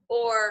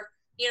 Or,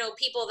 you know,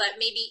 people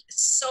that maybe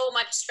so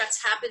much stress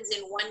happens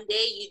in one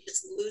day, you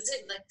just lose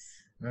it. Like,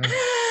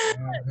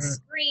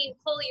 scream,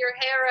 pull your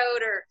hair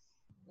out, or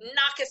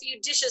knock a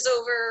few dishes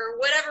over,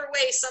 whatever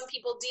way. Some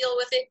people deal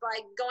with it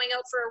by going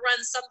out for a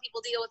run. Some people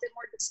deal with it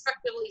more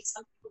destructively.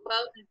 Some people go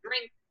out and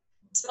drink,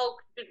 smoke,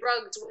 do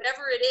drugs,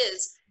 whatever it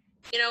is.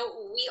 You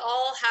know, we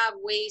all have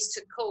ways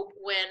to cope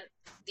when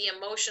the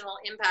emotional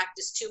impact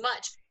is too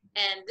much.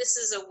 And this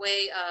is a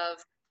way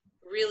of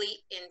really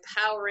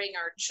empowering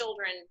our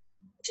children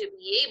to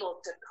be able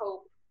to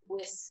cope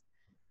with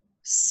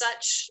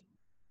such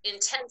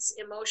intense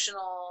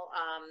emotional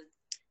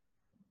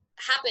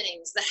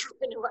happenings that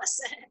happen to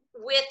us,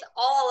 with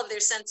all of their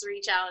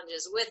sensory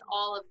challenges, with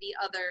all of the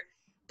other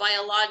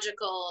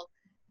biological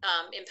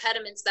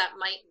impediments that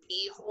might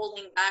be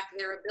holding back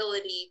their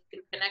ability to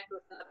connect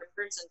with another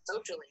person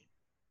socially.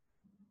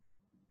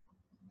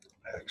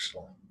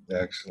 Excellent,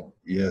 excellent.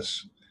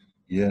 Yes,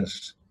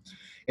 yes.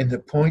 And the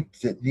point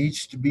that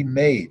needs to be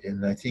made,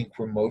 and I think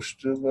where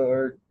most of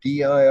our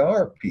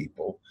DIR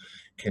people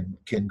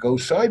can go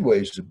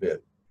sideways a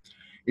bit,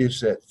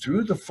 is that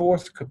through the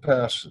fourth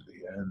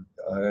capacity, and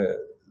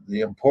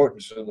the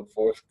importance of the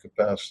fourth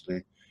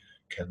capacity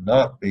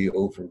cannot be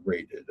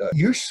overrated.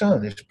 Your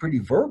son is pretty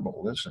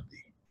verbal, isn't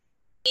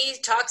he? He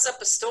talks up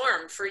a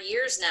storm for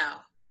years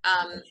now.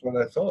 That's what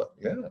I thought,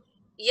 yeah.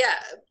 Yeah,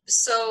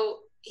 so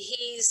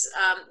he's,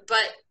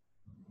 but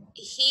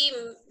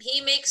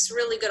he makes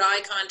really good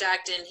eye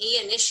contact, and he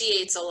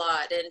initiates a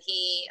lot, and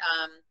he,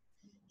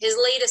 his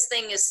latest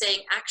thing is saying,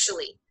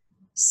 actually.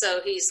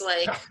 So he's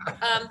like,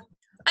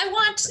 I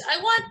want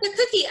the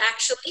cookie,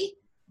 actually.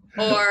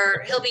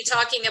 Or he'll be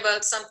talking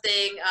about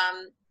something,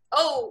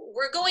 oh,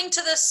 we're going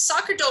to the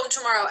soccer dome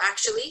tomorrow,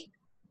 actually.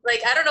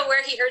 Like, I don't know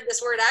where he heard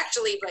this word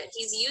actually, but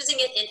he's using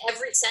it in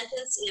every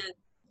sentence in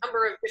a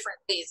number of different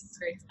ways. It's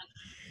very fun.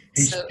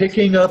 He's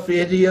picking up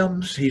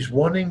idioms. He's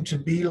wanting to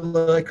be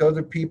like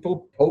other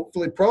people,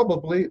 hopefully,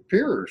 probably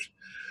peers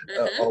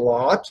a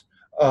lot.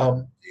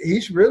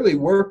 He's really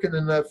working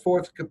in that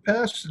fourth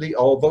capacity,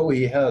 although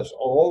he has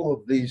all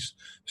of these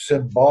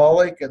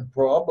symbolic and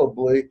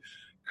probably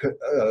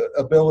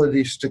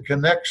abilities to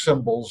connect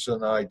symbols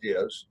and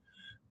ideas.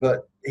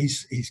 But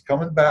he's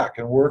coming back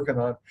and working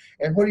on,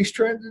 and what he's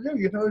trying to do,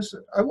 you know, is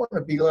I want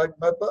to be like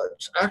my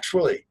buds.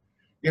 Actually,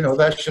 you know,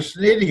 that's just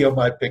an idiom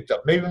I picked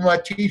up. Maybe my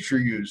teacher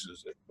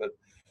uses it, but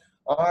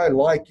I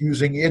like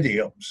using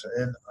idioms,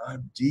 and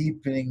I'm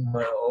deepening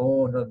my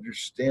own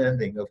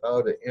understanding of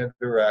how to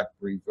interact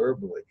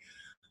verbally.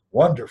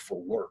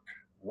 Wonderful work.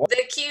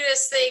 The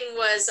cutest thing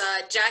was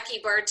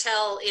Jackie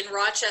Bartell in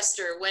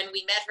Rochester when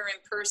we met her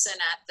in person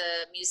at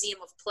the Museum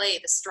of Play,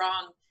 the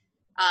Strong.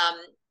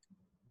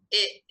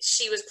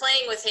 She was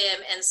playing with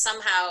him, and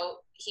somehow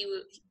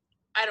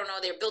I don't know,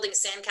 they were building a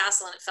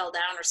sandcastle and it fell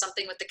down or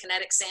something with the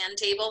kinetic sand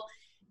table.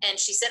 And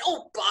she said,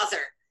 oh,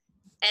 bother.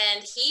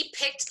 And he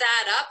picked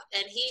that up,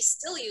 and he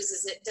still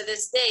uses it to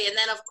this day. And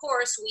then, of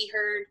course, we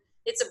heard,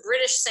 it's a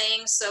British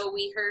saying, so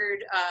we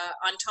heard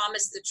on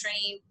Thomas the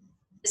Train,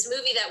 this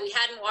movie that we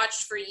hadn't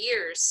watched for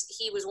years.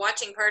 He was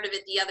watching part of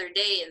it the other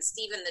day, and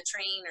Stephen the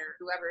Train or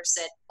whoever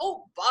said,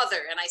 oh,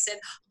 bother. And I said,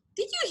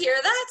 did you hear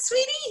that,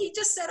 sweetie? He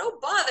just said, oh,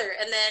 bother.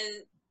 And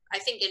then I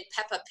think in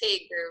Peppa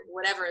Pig or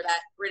whatever, that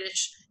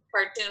British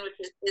cartoon,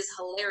 which is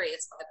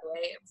hilarious, by the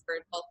way, for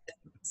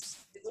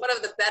adults. It's one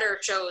of the better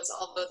shows,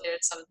 although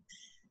there's some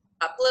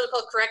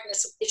political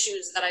correctness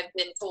issues that I've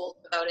been told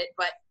about it.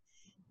 But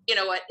you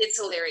know what? It's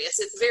hilarious.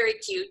 It's very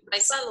cute. My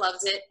son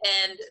loves it,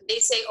 and they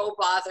say, oh,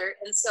 bother.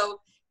 And so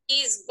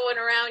he's going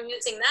around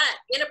using that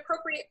in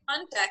appropriate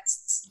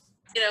contexts.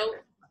 You know,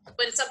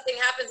 when something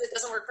happens, it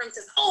doesn't work for him,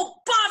 says,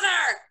 "Oh,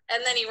 bother!"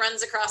 And then he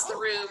runs across the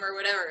room or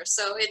whatever.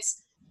 So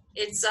it's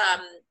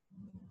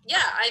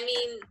yeah, I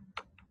mean,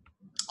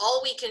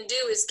 all we can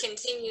do is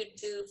continue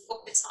to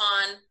focus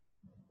on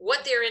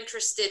what they're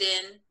interested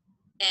in.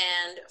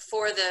 And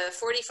for the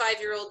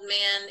 45-year-old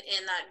man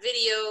in that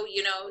video,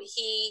 you know,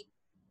 he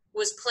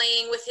was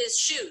playing with his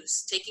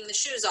shoes, taking the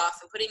shoes off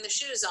and putting the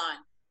shoes on.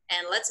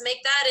 And let's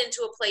make that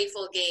into a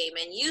playful game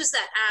and use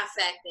that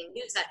affect and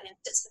use that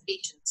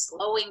anticipation,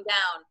 slowing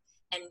down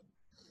and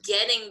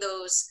getting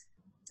those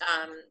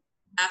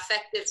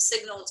affective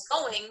signals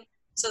going,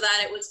 so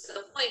that it was to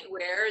the point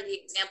where the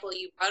example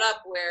you brought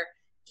up, where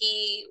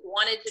he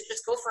wanted to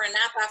just go for a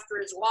nap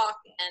after his walk,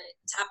 and it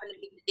happened to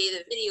be the day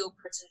the video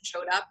person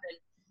showed up, and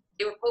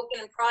they were poking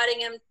and prodding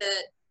him to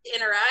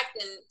interact,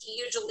 and he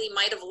usually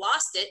might have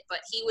lost it, but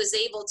he was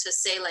able to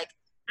say, like,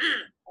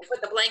 and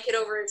put the blanket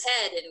over his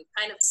head and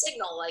kind of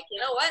signal, like, you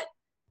know what,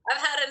 I've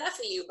had enough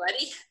of you,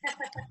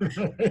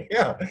 buddy.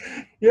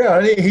 Yeah.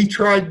 And he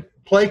tried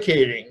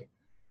placating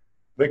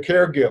the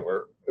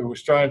caregiver who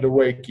was trying to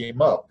wake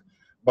him up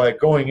by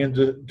going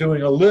into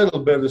doing a little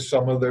bit of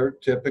some of their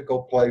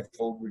typical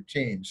playful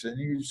routines. And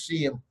you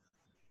see him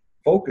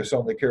focus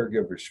on the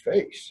caregiver's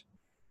face.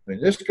 I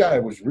mean, this guy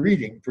was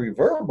reading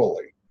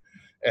pre-verbally,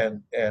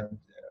 and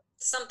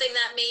something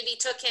that maybe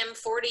took him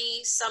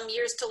 40 some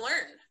years to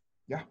learn.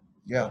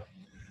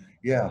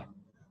 Yeah.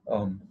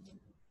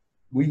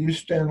 We use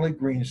Stanley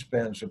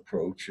Greenspan's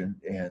approach,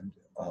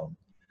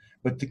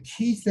 but the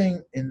key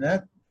thing in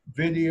that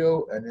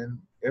video and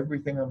in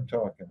everything I'm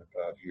talking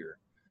about here,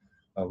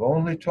 I've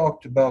only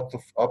talked about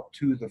up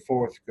to the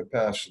fourth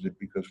capacity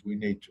because we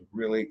need to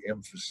really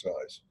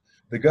emphasize.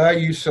 The guy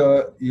you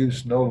saw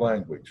used no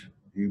language.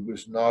 He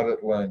was not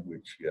at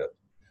language yet.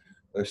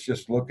 Let's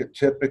just look at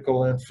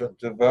typical infant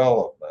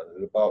development.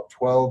 At about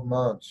 12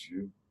 months,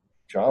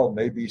 child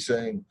may be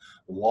saying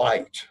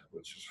light,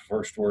 which is the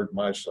first word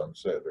my son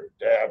said, or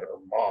dad or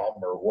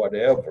mom or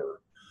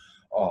whatever.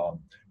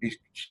 He's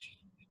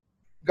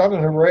got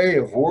an array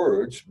of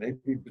words,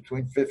 maybe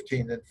between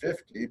 15 and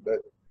 50, but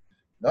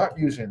not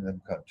using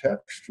them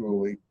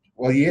contextually.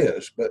 Well, he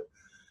is, but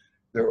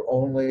they're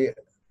only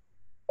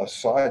a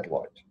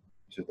sidelight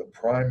to the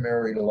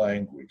primary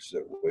language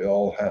that we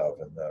all have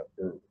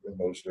in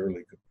those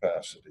early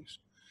capacities,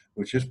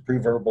 which is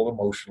preverbal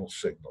emotional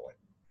signaling.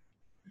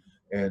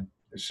 And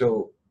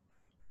so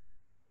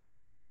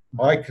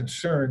my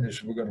concern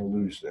is we're going to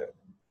lose that,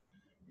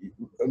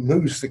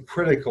 lose the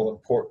critical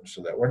importance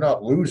of that. We're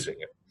not losing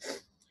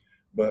it,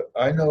 but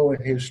I know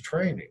in his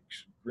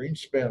trainings,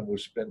 Greenspan would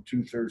spend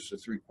 2/3 to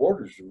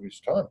 3/4 of his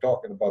time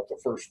talking about the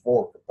first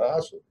four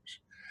capacities.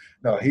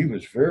 Now, he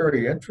was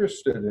very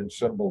interested in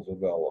symbol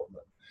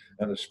development,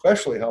 and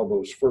especially how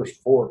those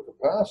first four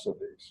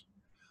capacities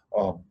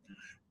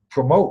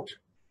promote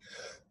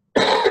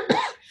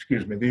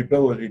excuse me, the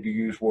ability to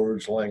use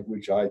words,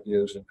 language,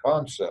 ideas, and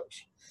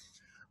concepts.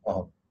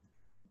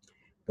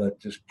 But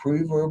this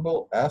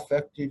preverbal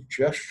affective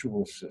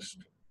gestural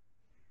system,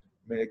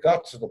 I mean, it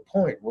got to the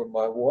point where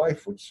my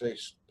wife would say,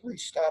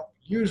 please stop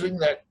using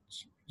that,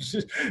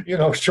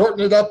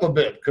 shorten it up a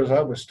bit, because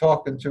I was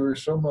talking to her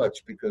so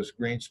much, because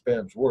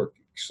Greenspan's work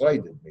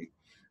excited me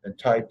and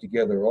tied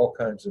together all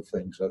kinds of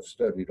things I've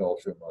studied all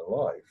through my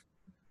life.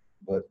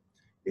 But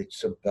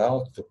it's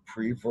about the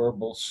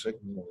preverbal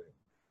signaling.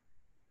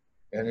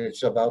 And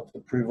it's about the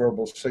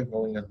preverbal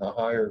signaling in the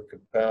higher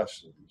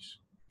capacities.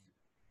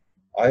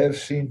 I have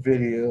seen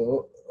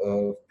video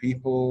of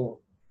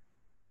people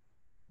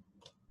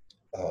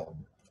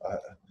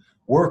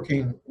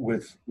working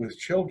with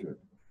children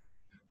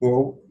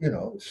who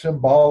are,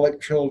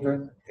 symbolic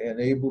children and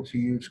able to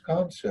use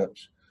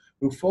concepts,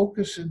 who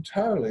focus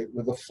entirely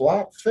with a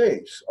flat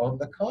face on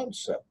the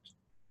concept.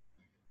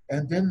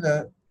 And then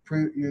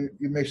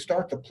you may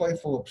start the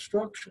playful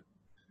obstruction.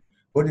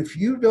 But if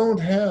you don't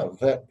have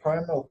that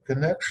primal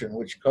connection,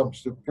 which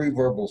comes to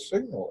preverbal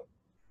signaling,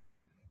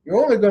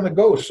 you're only going to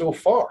go so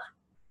far.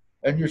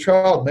 And your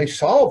child may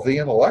solve the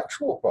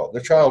intellectual problem.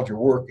 The child you're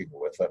working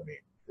with,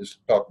 is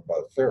talking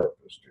about a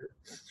therapist here.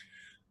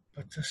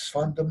 But the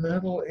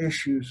fundamental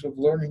issues of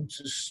learning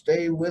to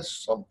stay with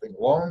something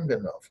long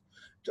enough,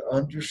 to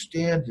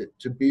understand it,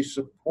 to be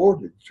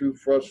supported through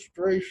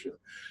frustration,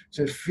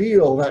 to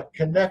feel that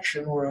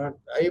connection where I'm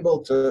able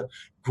to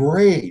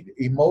grade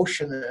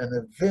emotion and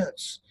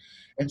events.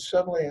 And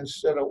suddenly,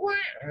 instead of, or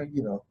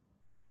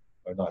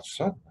not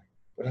suddenly,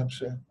 but I'm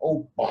saying,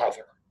 oh,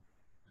 bother.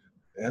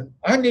 And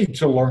I need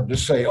to learn to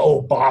say,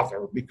 oh,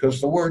 bother,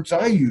 because the words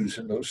I use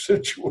in those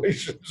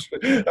situations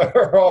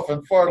are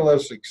often far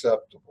less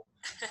acceptable.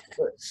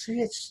 But see,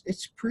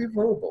 it's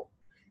preverbal.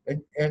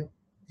 And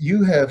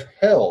you have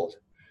held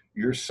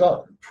your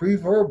son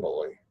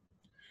preverbally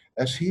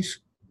as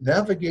he's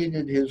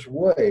navigated his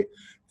way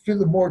through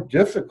the more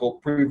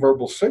difficult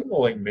preverbal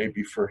signaling,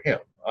 maybe for him.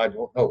 I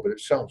don't know, but it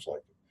sounds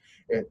like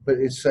it. But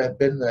it's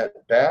been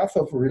that bath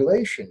of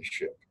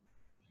relationship.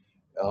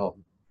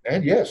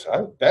 And yes,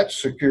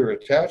 that's secure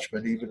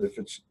attachment, even if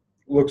it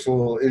looks a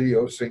little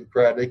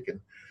idiosyncratic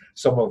in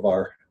some of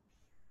our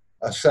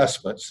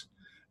assessments,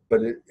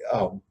 but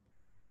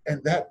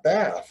and that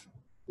bath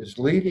is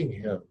leading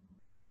him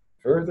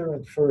further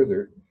and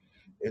further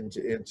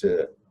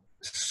into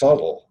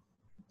subtle,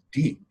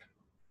 deep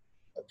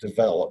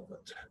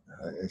development.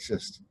 It's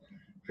just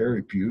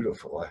very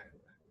beautiful.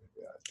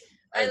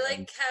 I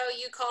like how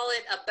you call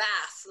it a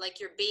bath, like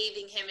you're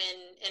bathing him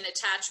in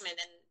attachment,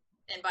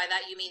 and by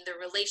that you mean the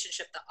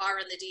relationship, the R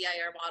and the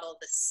DIR model,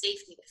 the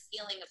safety, the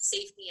feeling of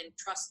safety and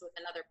trust with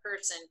another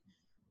person.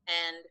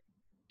 And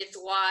it's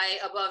why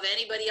above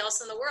anybody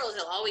else in the world,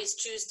 he'll always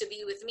choose to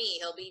be with me.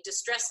 He'll be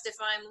distressed if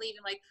I'm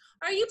leaving, like,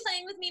 are you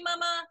playing with me,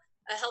 Mama?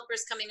 A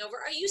helper's coming over.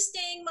 Are you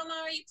staying,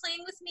 Mama? Are you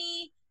playing with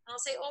me? And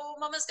I'll say, oh,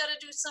 Mama's got to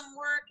do some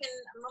work and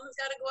Mama's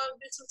got to go out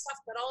and do some stuff,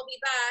 but I'll be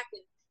back.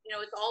 And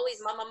it's always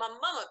Mama, Mama,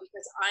 Mama,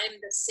 because I'm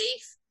the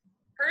safe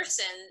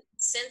person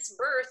since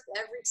birth.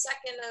 Every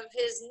second of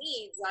his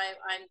needs,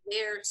 I'm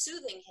there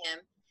soothing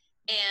him.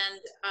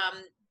 And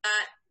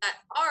that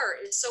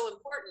R is so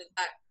important,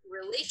 that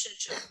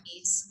relationship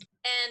piece.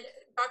 And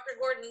Dr.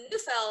 Gordon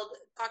Neufeld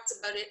talks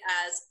about it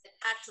as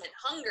attachment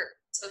hunger.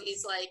 So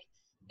he's like,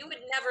 you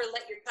would never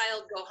let your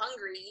child go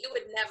hungry. You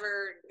would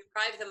never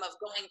deprive them of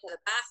going to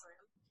the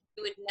bathroom.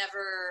 You would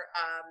never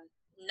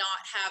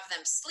not have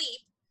them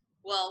sleep.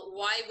 Well,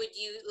 why would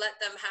you let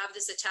them have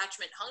this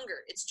attachment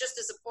hunger? It's just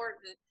as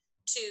important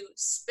to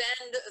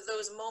spend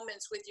those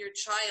moments with your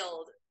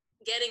child,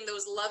 getting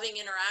those loving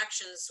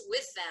interactions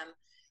with them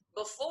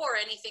before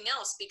anything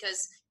else,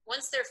 because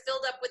once they're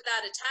filled up with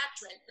that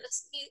attachment,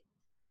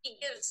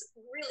 he gives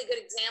really good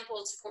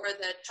examples for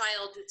the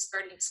child who's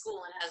starting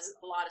school and has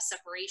a lot of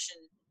separation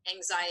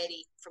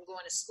anxiety from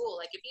going to school.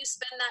 Like if you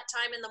spend that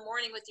time in the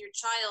morning with your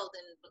child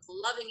and with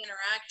loving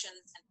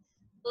interactions and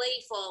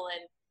playful,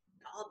 and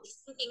I'll be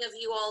thinking of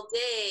you all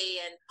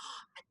day, and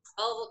at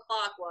 12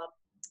 o'clock, well,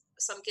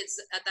 some kids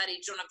at that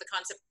age don't have the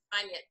concept of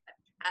time yet.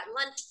 At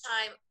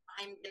lunchtime,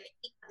 I'm going to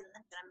eat my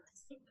lunch, and I'm going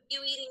to think of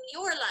you eating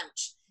your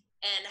lunch,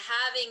 and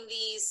having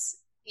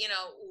these,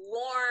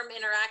 warm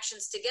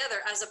interactions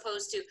together, as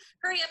opposed to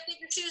hurry up, get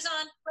your shoes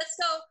on, let's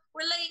go,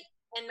 we're late,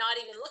 and not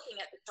even looking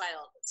at the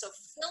child. So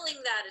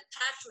filling that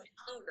attachment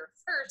hunger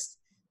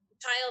first, the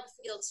child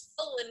feels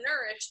full and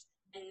nourished,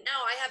 and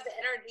now I have the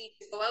energy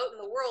to go out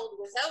in the world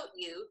without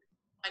you.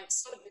 I'm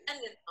so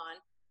dependent on,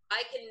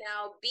 I can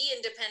now be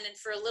independent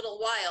for a little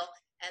while,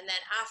 and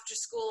then after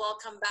school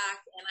I'll come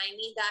back, and I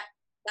need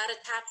that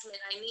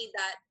attachment. I need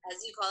that,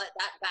 as you call it,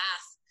 that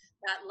bath,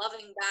 that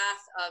loving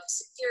bath of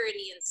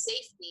security and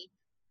safety.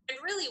 And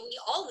really, we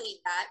all need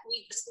that.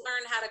 We just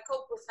learn how to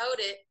cope without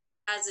it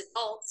as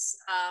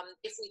adults,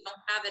 if we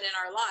don't have it in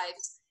our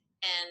lives,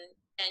 and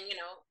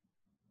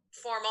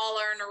form all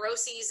our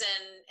neuroses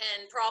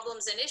and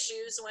problems and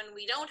issues when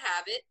we don't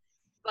have it.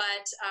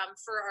 But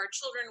for our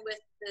children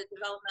with the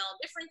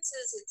developmental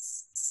differences,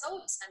 it's so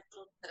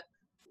essential to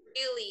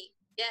really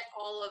get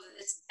all of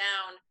this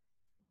down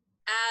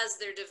as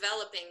they're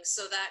developing,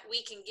 so that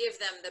we can give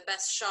them the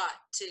best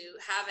shot to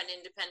have an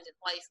independent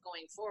life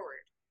going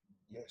forward.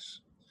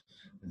 Yes,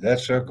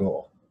 that's our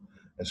goal.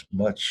 As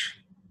much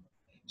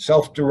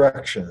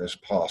self-direction as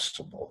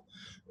possible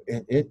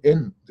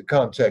in the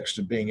context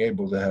of being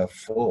able to have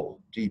full,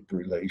 deep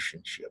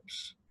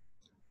relationships.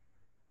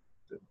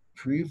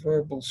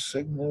 Preverbal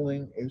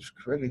signaling is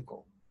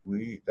critical.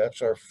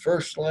 That's our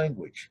first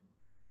language.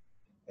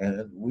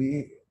 And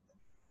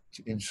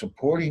in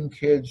supporting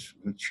kids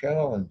with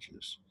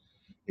challenges,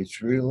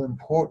 it's real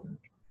important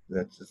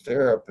that the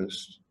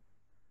therapist,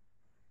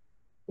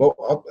 well,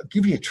 I'll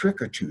give you a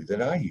trick or two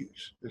that I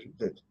use.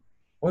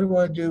 What do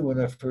I do when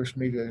I first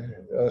meet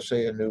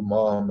say a new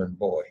mom and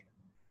boy?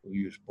 We'll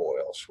use boy,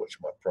 I'll switch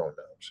my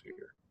pronouns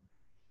here.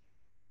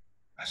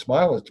 I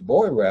smile at the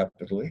boy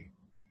rapidly,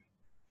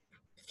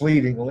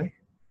 fleetingly,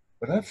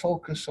 but I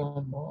focus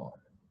on mom,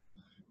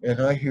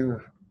 and I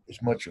hear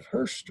as much of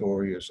her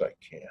story as I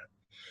can.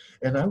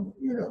 And I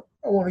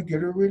want to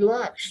get her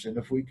relaxed. And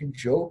if we can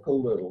joke a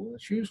little,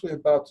 it's usually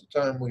about the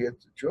time we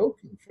hit the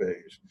joking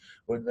phase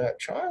when that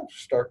child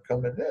start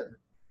coming in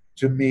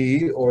to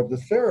me or the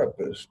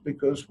therapist,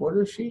 because what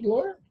does he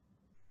learn?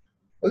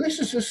 Well, this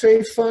is a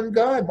safe, fun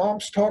guy.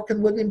 Mom's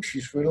talking with him.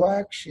 She's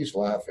relaxed. She's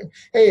laughing.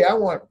 Hey, I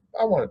want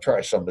to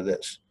try some of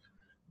this.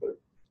 But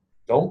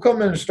don't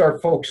come in and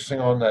start focusing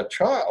on that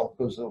child,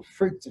 because it'll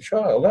freak the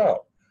child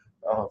out.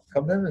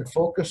 Come in and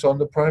focus on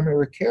the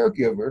primary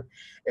caregiver,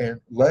 and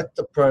let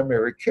the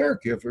primary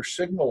caregiver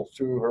signal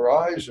through her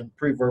eyes and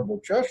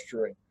preverbal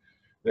gesturing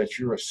that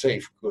you're a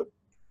safe, good.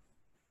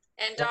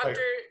 And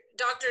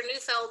Dr.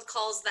 Neufeld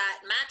calls that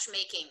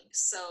matchmaking.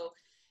 So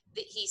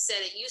he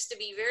said it used to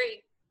be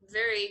very,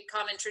 very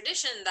common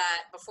tradition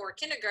that before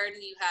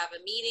kindergarten you have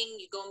a meeting,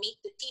 you go meet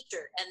the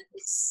teacher, and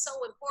it's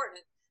so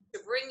important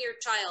to bring your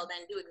child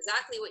and do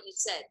exactly what you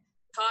said.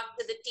 Talk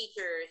to the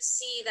teacher,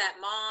 see that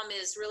mom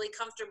is really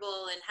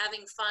comfortable and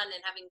having fun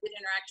and having good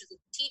interactions with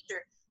the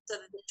teacher,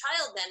 so that the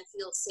child then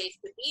feels safe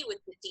to be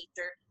with the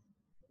teacher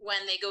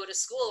when they go to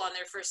school on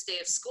their first day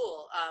of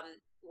school,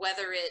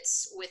 whether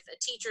it's with a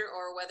teacher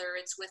or whether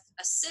it's with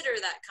a sitter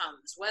that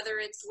comes, whether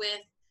it's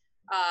with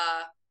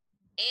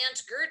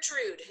Aunt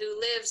Gertrude, who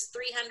lives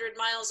 300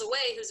 miles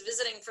away, who's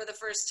visiting for the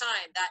first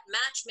time, that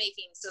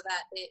matchmaking so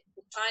that the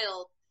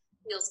child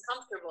feels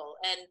comfortable.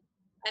 And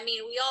I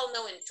mean, we all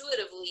know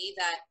intuitively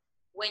that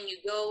when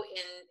you go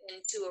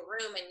into a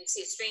room and you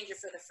see a stranger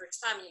for the first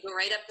time and you go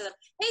right up to them,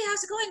 hey,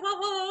 how's it going? Blah,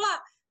 blah, blah,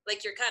 blah.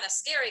 Like you're kind of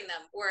scaring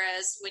them.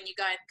 Whereas when you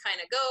kind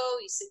of go,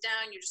 you sit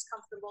down, you're just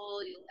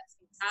comfortable, you let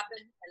things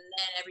happen, and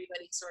then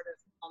everybody sort of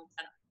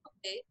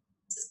okay,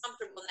 this is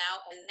comfortable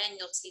now, and then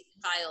you'll see the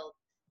child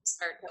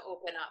start to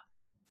open up.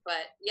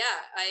 But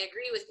yeah, I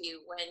agree with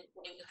you. When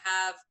you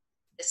have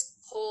this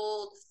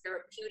cold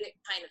therapeutic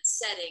kind of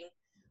setting,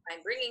 I'm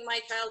bringing my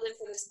child in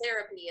for this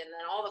therapy, and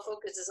then all the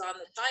focus is on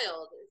the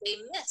child, they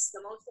miss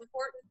the most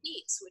important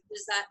piece, which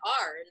is that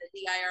R in the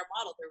DIR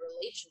model, the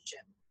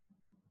relationship.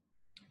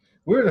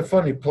 We're in a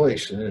funny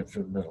place in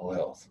infant mental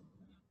health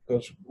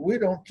because we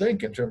don't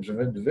think in terms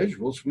of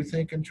individuals, we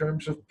think in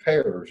terms of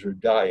pairs or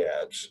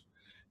dyads.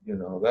 You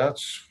know,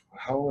 that's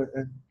how it,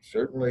 and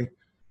certainly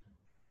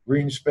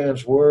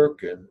Greenspan's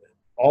work and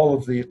all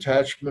of the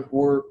attachment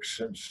work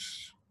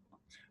since,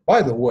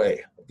 by the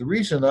way, the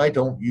reason I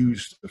don't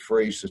use the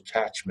phrase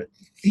attachment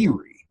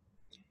theory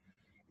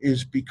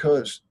is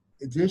because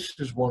this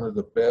is one of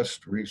the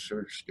best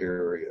researched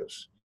area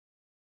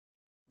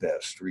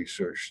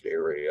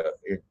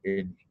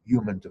in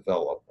human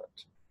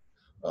development.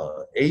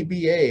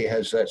 ABA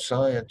has that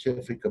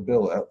scientific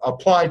ability,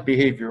 applied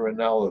behavior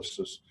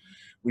analysis.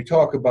 We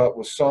talk about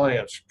with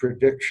science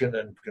prediction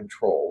and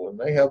control, and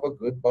they have a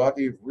good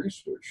body of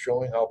research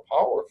showing how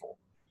powerful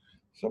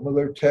some of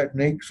their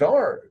techniques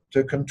are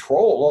to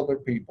control other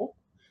people.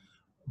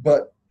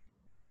 But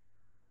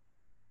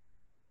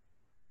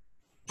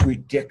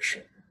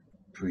prediction.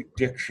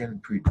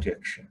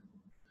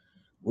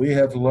 We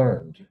have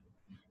learned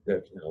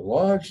that in a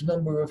large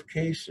number of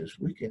cases,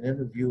 we can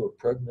interview a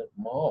pregnant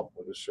mom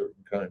with a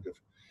certain kind of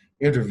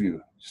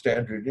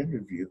standard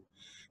interview,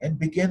 and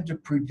begin to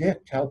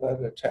predict how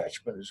that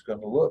attachment is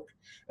going to look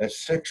at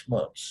 6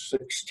 months,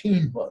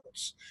 16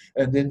 months,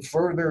 and then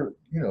further,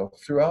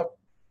 throughout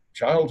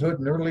childhood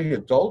and early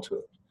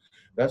adulthood.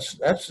 That's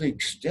the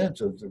extent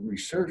of the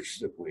research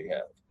that we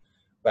have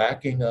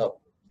backing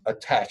up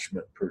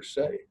attachment per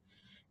se.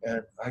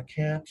 And I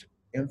can't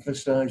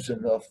emphasize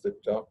enough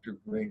that Dr.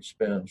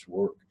 Greenspan's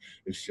work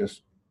is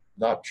just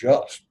not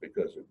just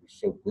because it was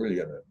so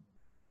brilliant and,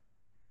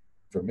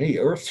 for me,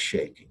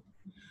 earth-shaking,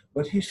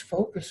 but he's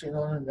focusing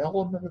on an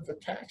element of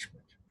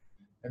attachment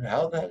and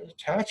how that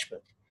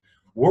attachment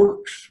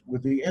works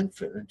with the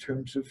infant in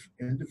terms of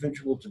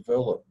individual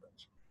development.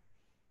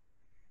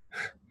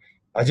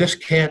 I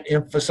just can't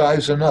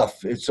emphasize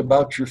enough. It's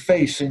about your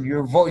face and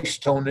your voice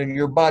tone and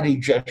your body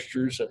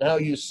gestures and how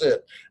you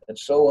sit and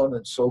so on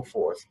and so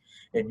forth.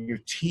 And you're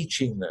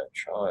teaching that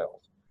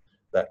child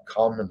that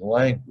common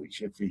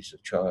language if he's a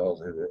child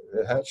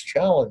that has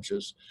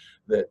challenges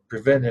that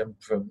prevent him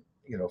from,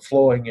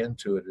 flowing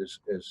into it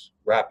as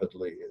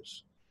rapidly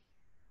as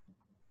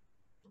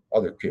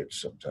other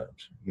kids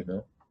sometimes,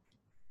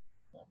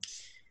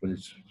 But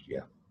it's,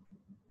 yeah.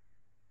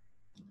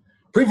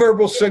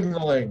 Preverbal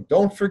signaling,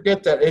 don't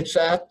forget that it's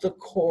at the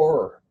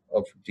core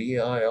of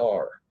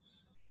DIR.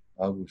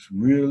 I was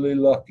really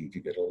lucky to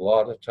get a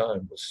lot of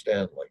time with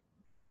Stanley.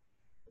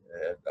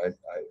 And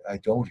I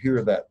don't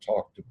hear that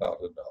talked about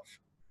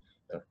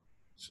enough.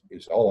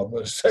 Is all I'm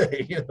going to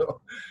say,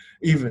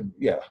 even,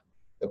 yeah,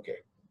 okay.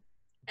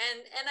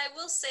 And I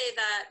will say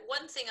that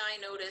one thing I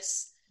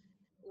notice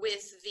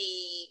with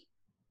the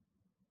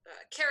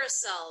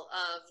carousel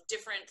of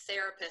different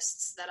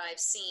therapists that I've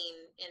seen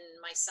in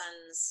my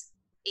son's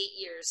 8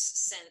 years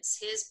since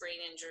his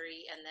brain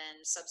injury and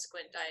then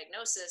subsequent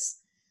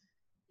diagnosis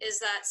is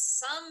that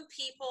some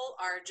people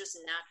are just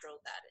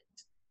natural at it.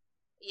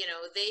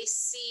 They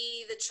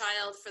see the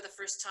child for the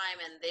first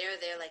time and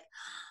they're like,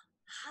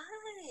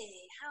 hi,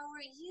 how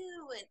are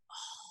you? And,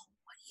 oh,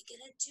 what are you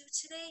going to do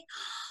today?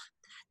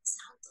 That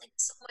sounds like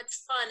so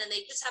much fun. And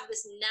they just have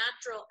this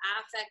natural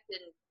affect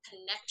and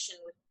connection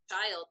with the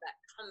child that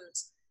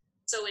comes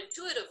so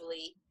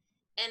intuitively.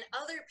 And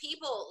other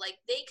people, like,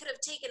 they could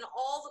have taken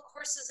all the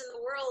courses in the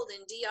world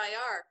in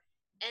DIR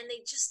and they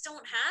just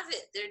don't have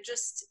it. They're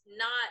just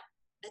not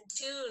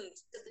attuned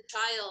to the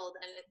child,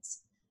 and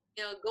it's,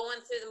 going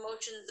through the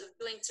motions of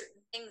doing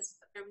certain things,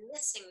 but they're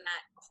missing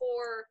that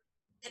core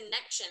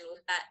connection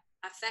with that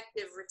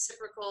affective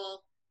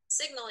reciprocal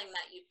signaling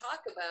that you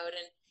talk about.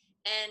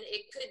 And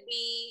it could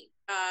be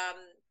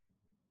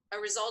a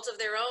result of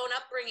their own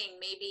upbringing.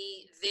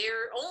 Maybe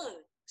their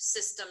own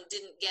system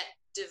didn't get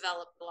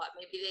developed a lot.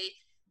 Maybe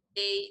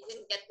they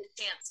didn't get the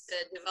chance to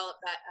develop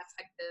that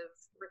affective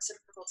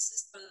reciprocal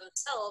system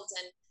themselves.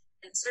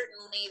 And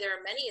certainly there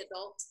are many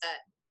adults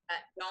that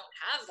don't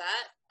have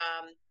that,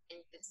 and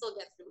you can still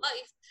get through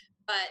life.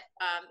 But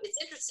it's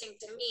interesting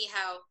to me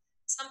how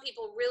some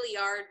people really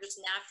are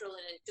just natural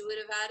and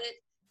intuitive at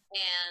it.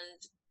 And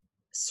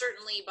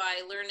certainly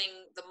by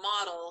learning the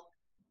model,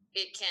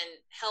 it can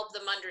help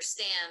them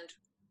understand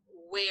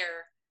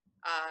where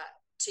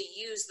to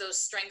use those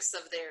strengths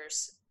of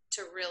theirs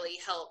to really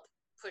help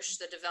push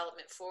the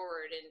development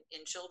forward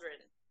in children.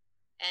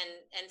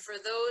 And for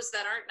those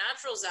that aren't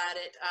naturals at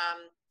it,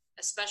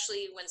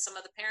 especially when some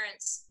of the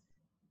parents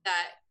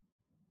that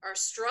are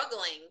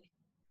struggling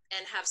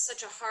and have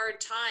such a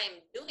hard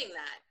time doing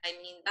that, I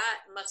mean,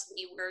 that must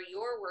be where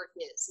your work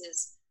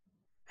is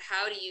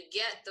how do you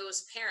get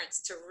those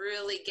parents to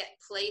really get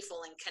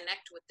playful and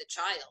connect with the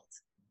child?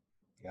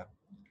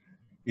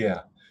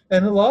 Yeah.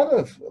 And a lot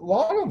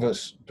of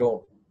us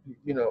don't,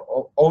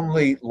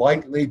 only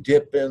lightly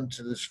dip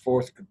into this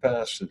fourth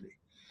capacity.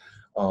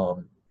 A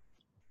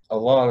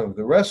lot of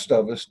the rest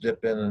of us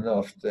dip in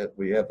enough that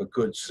we have a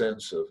good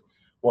sense of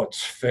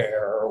what's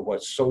fair,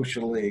 what's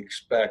socially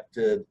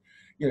expected.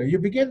 You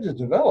begin to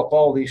develop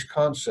all these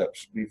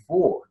concepts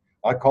before.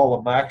 I call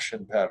them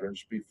action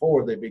patterns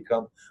before they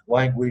become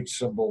language,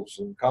 symbols,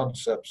 and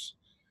concepts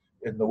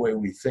in the way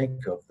we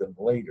think of them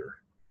later.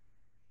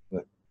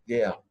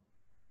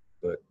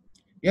 But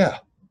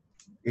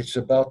it's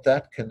about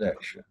that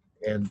connection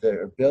and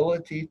the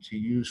ability to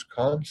use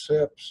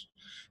concepts,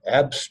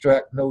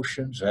 abstract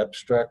notions,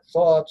 abstract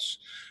thoughts,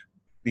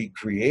 be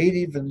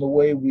creative in the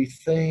way we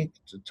think,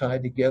 to tie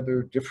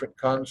together different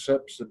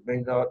concepts that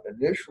may not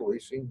initially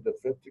seem to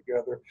fit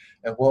together,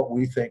 and what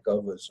we think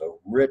of as a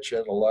rich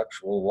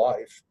intellectual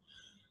life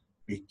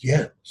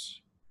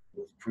begins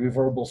with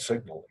preverbal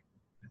signaling.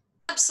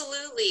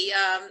 Absolutely.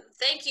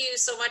 Thank you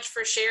so much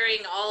for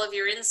sharing all of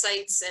your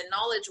insights and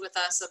knowledge with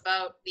us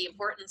about the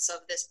importance of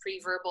this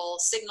preverbal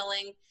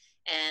signaling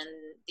and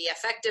the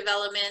affective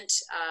element.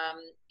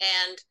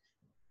 And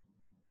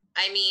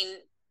I mean,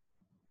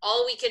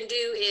 all we can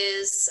do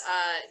is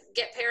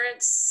get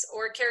parents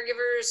or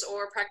caregivers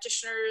or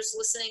practitioners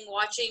listening,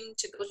 watching,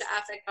 to go to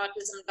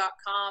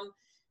affectautism.com,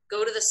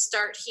 go to the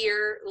Start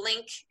Here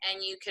link,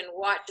 and you can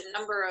watch a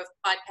number of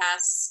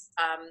podcasts.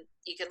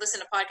 You can listen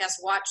to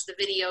podcasts, watch the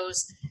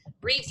videos,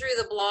 read through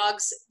the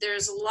blogs.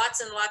 There's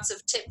lots and lots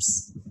of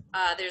tips.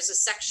 There's a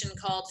section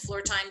called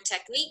Floor Time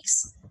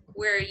Techniques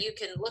where you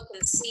can look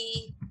and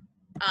see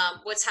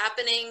what's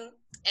happening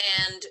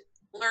and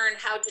learn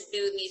how to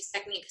do these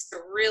techniques to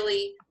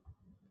really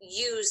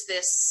use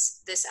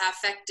this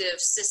affective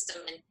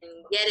system and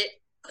get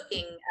it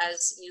cooking,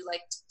 as you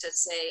like to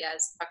say,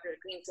 as Dr.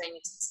 Greenstein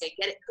used to say,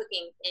 get it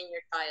cooking in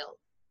your child.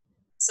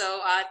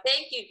 So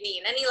thank you,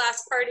 Jean. Any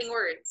last parting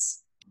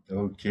words?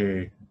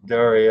 Okay,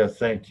 Daria,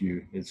 thank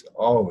you. It's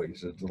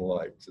always a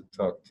delight to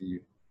talk to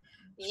you.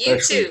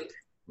 You too.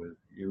 With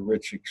your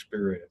rich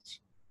experience.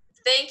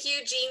 Thank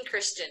you, Jean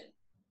Christian.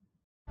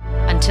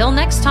 Until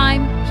next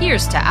time,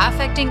 here's to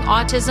affecting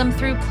autism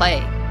through play.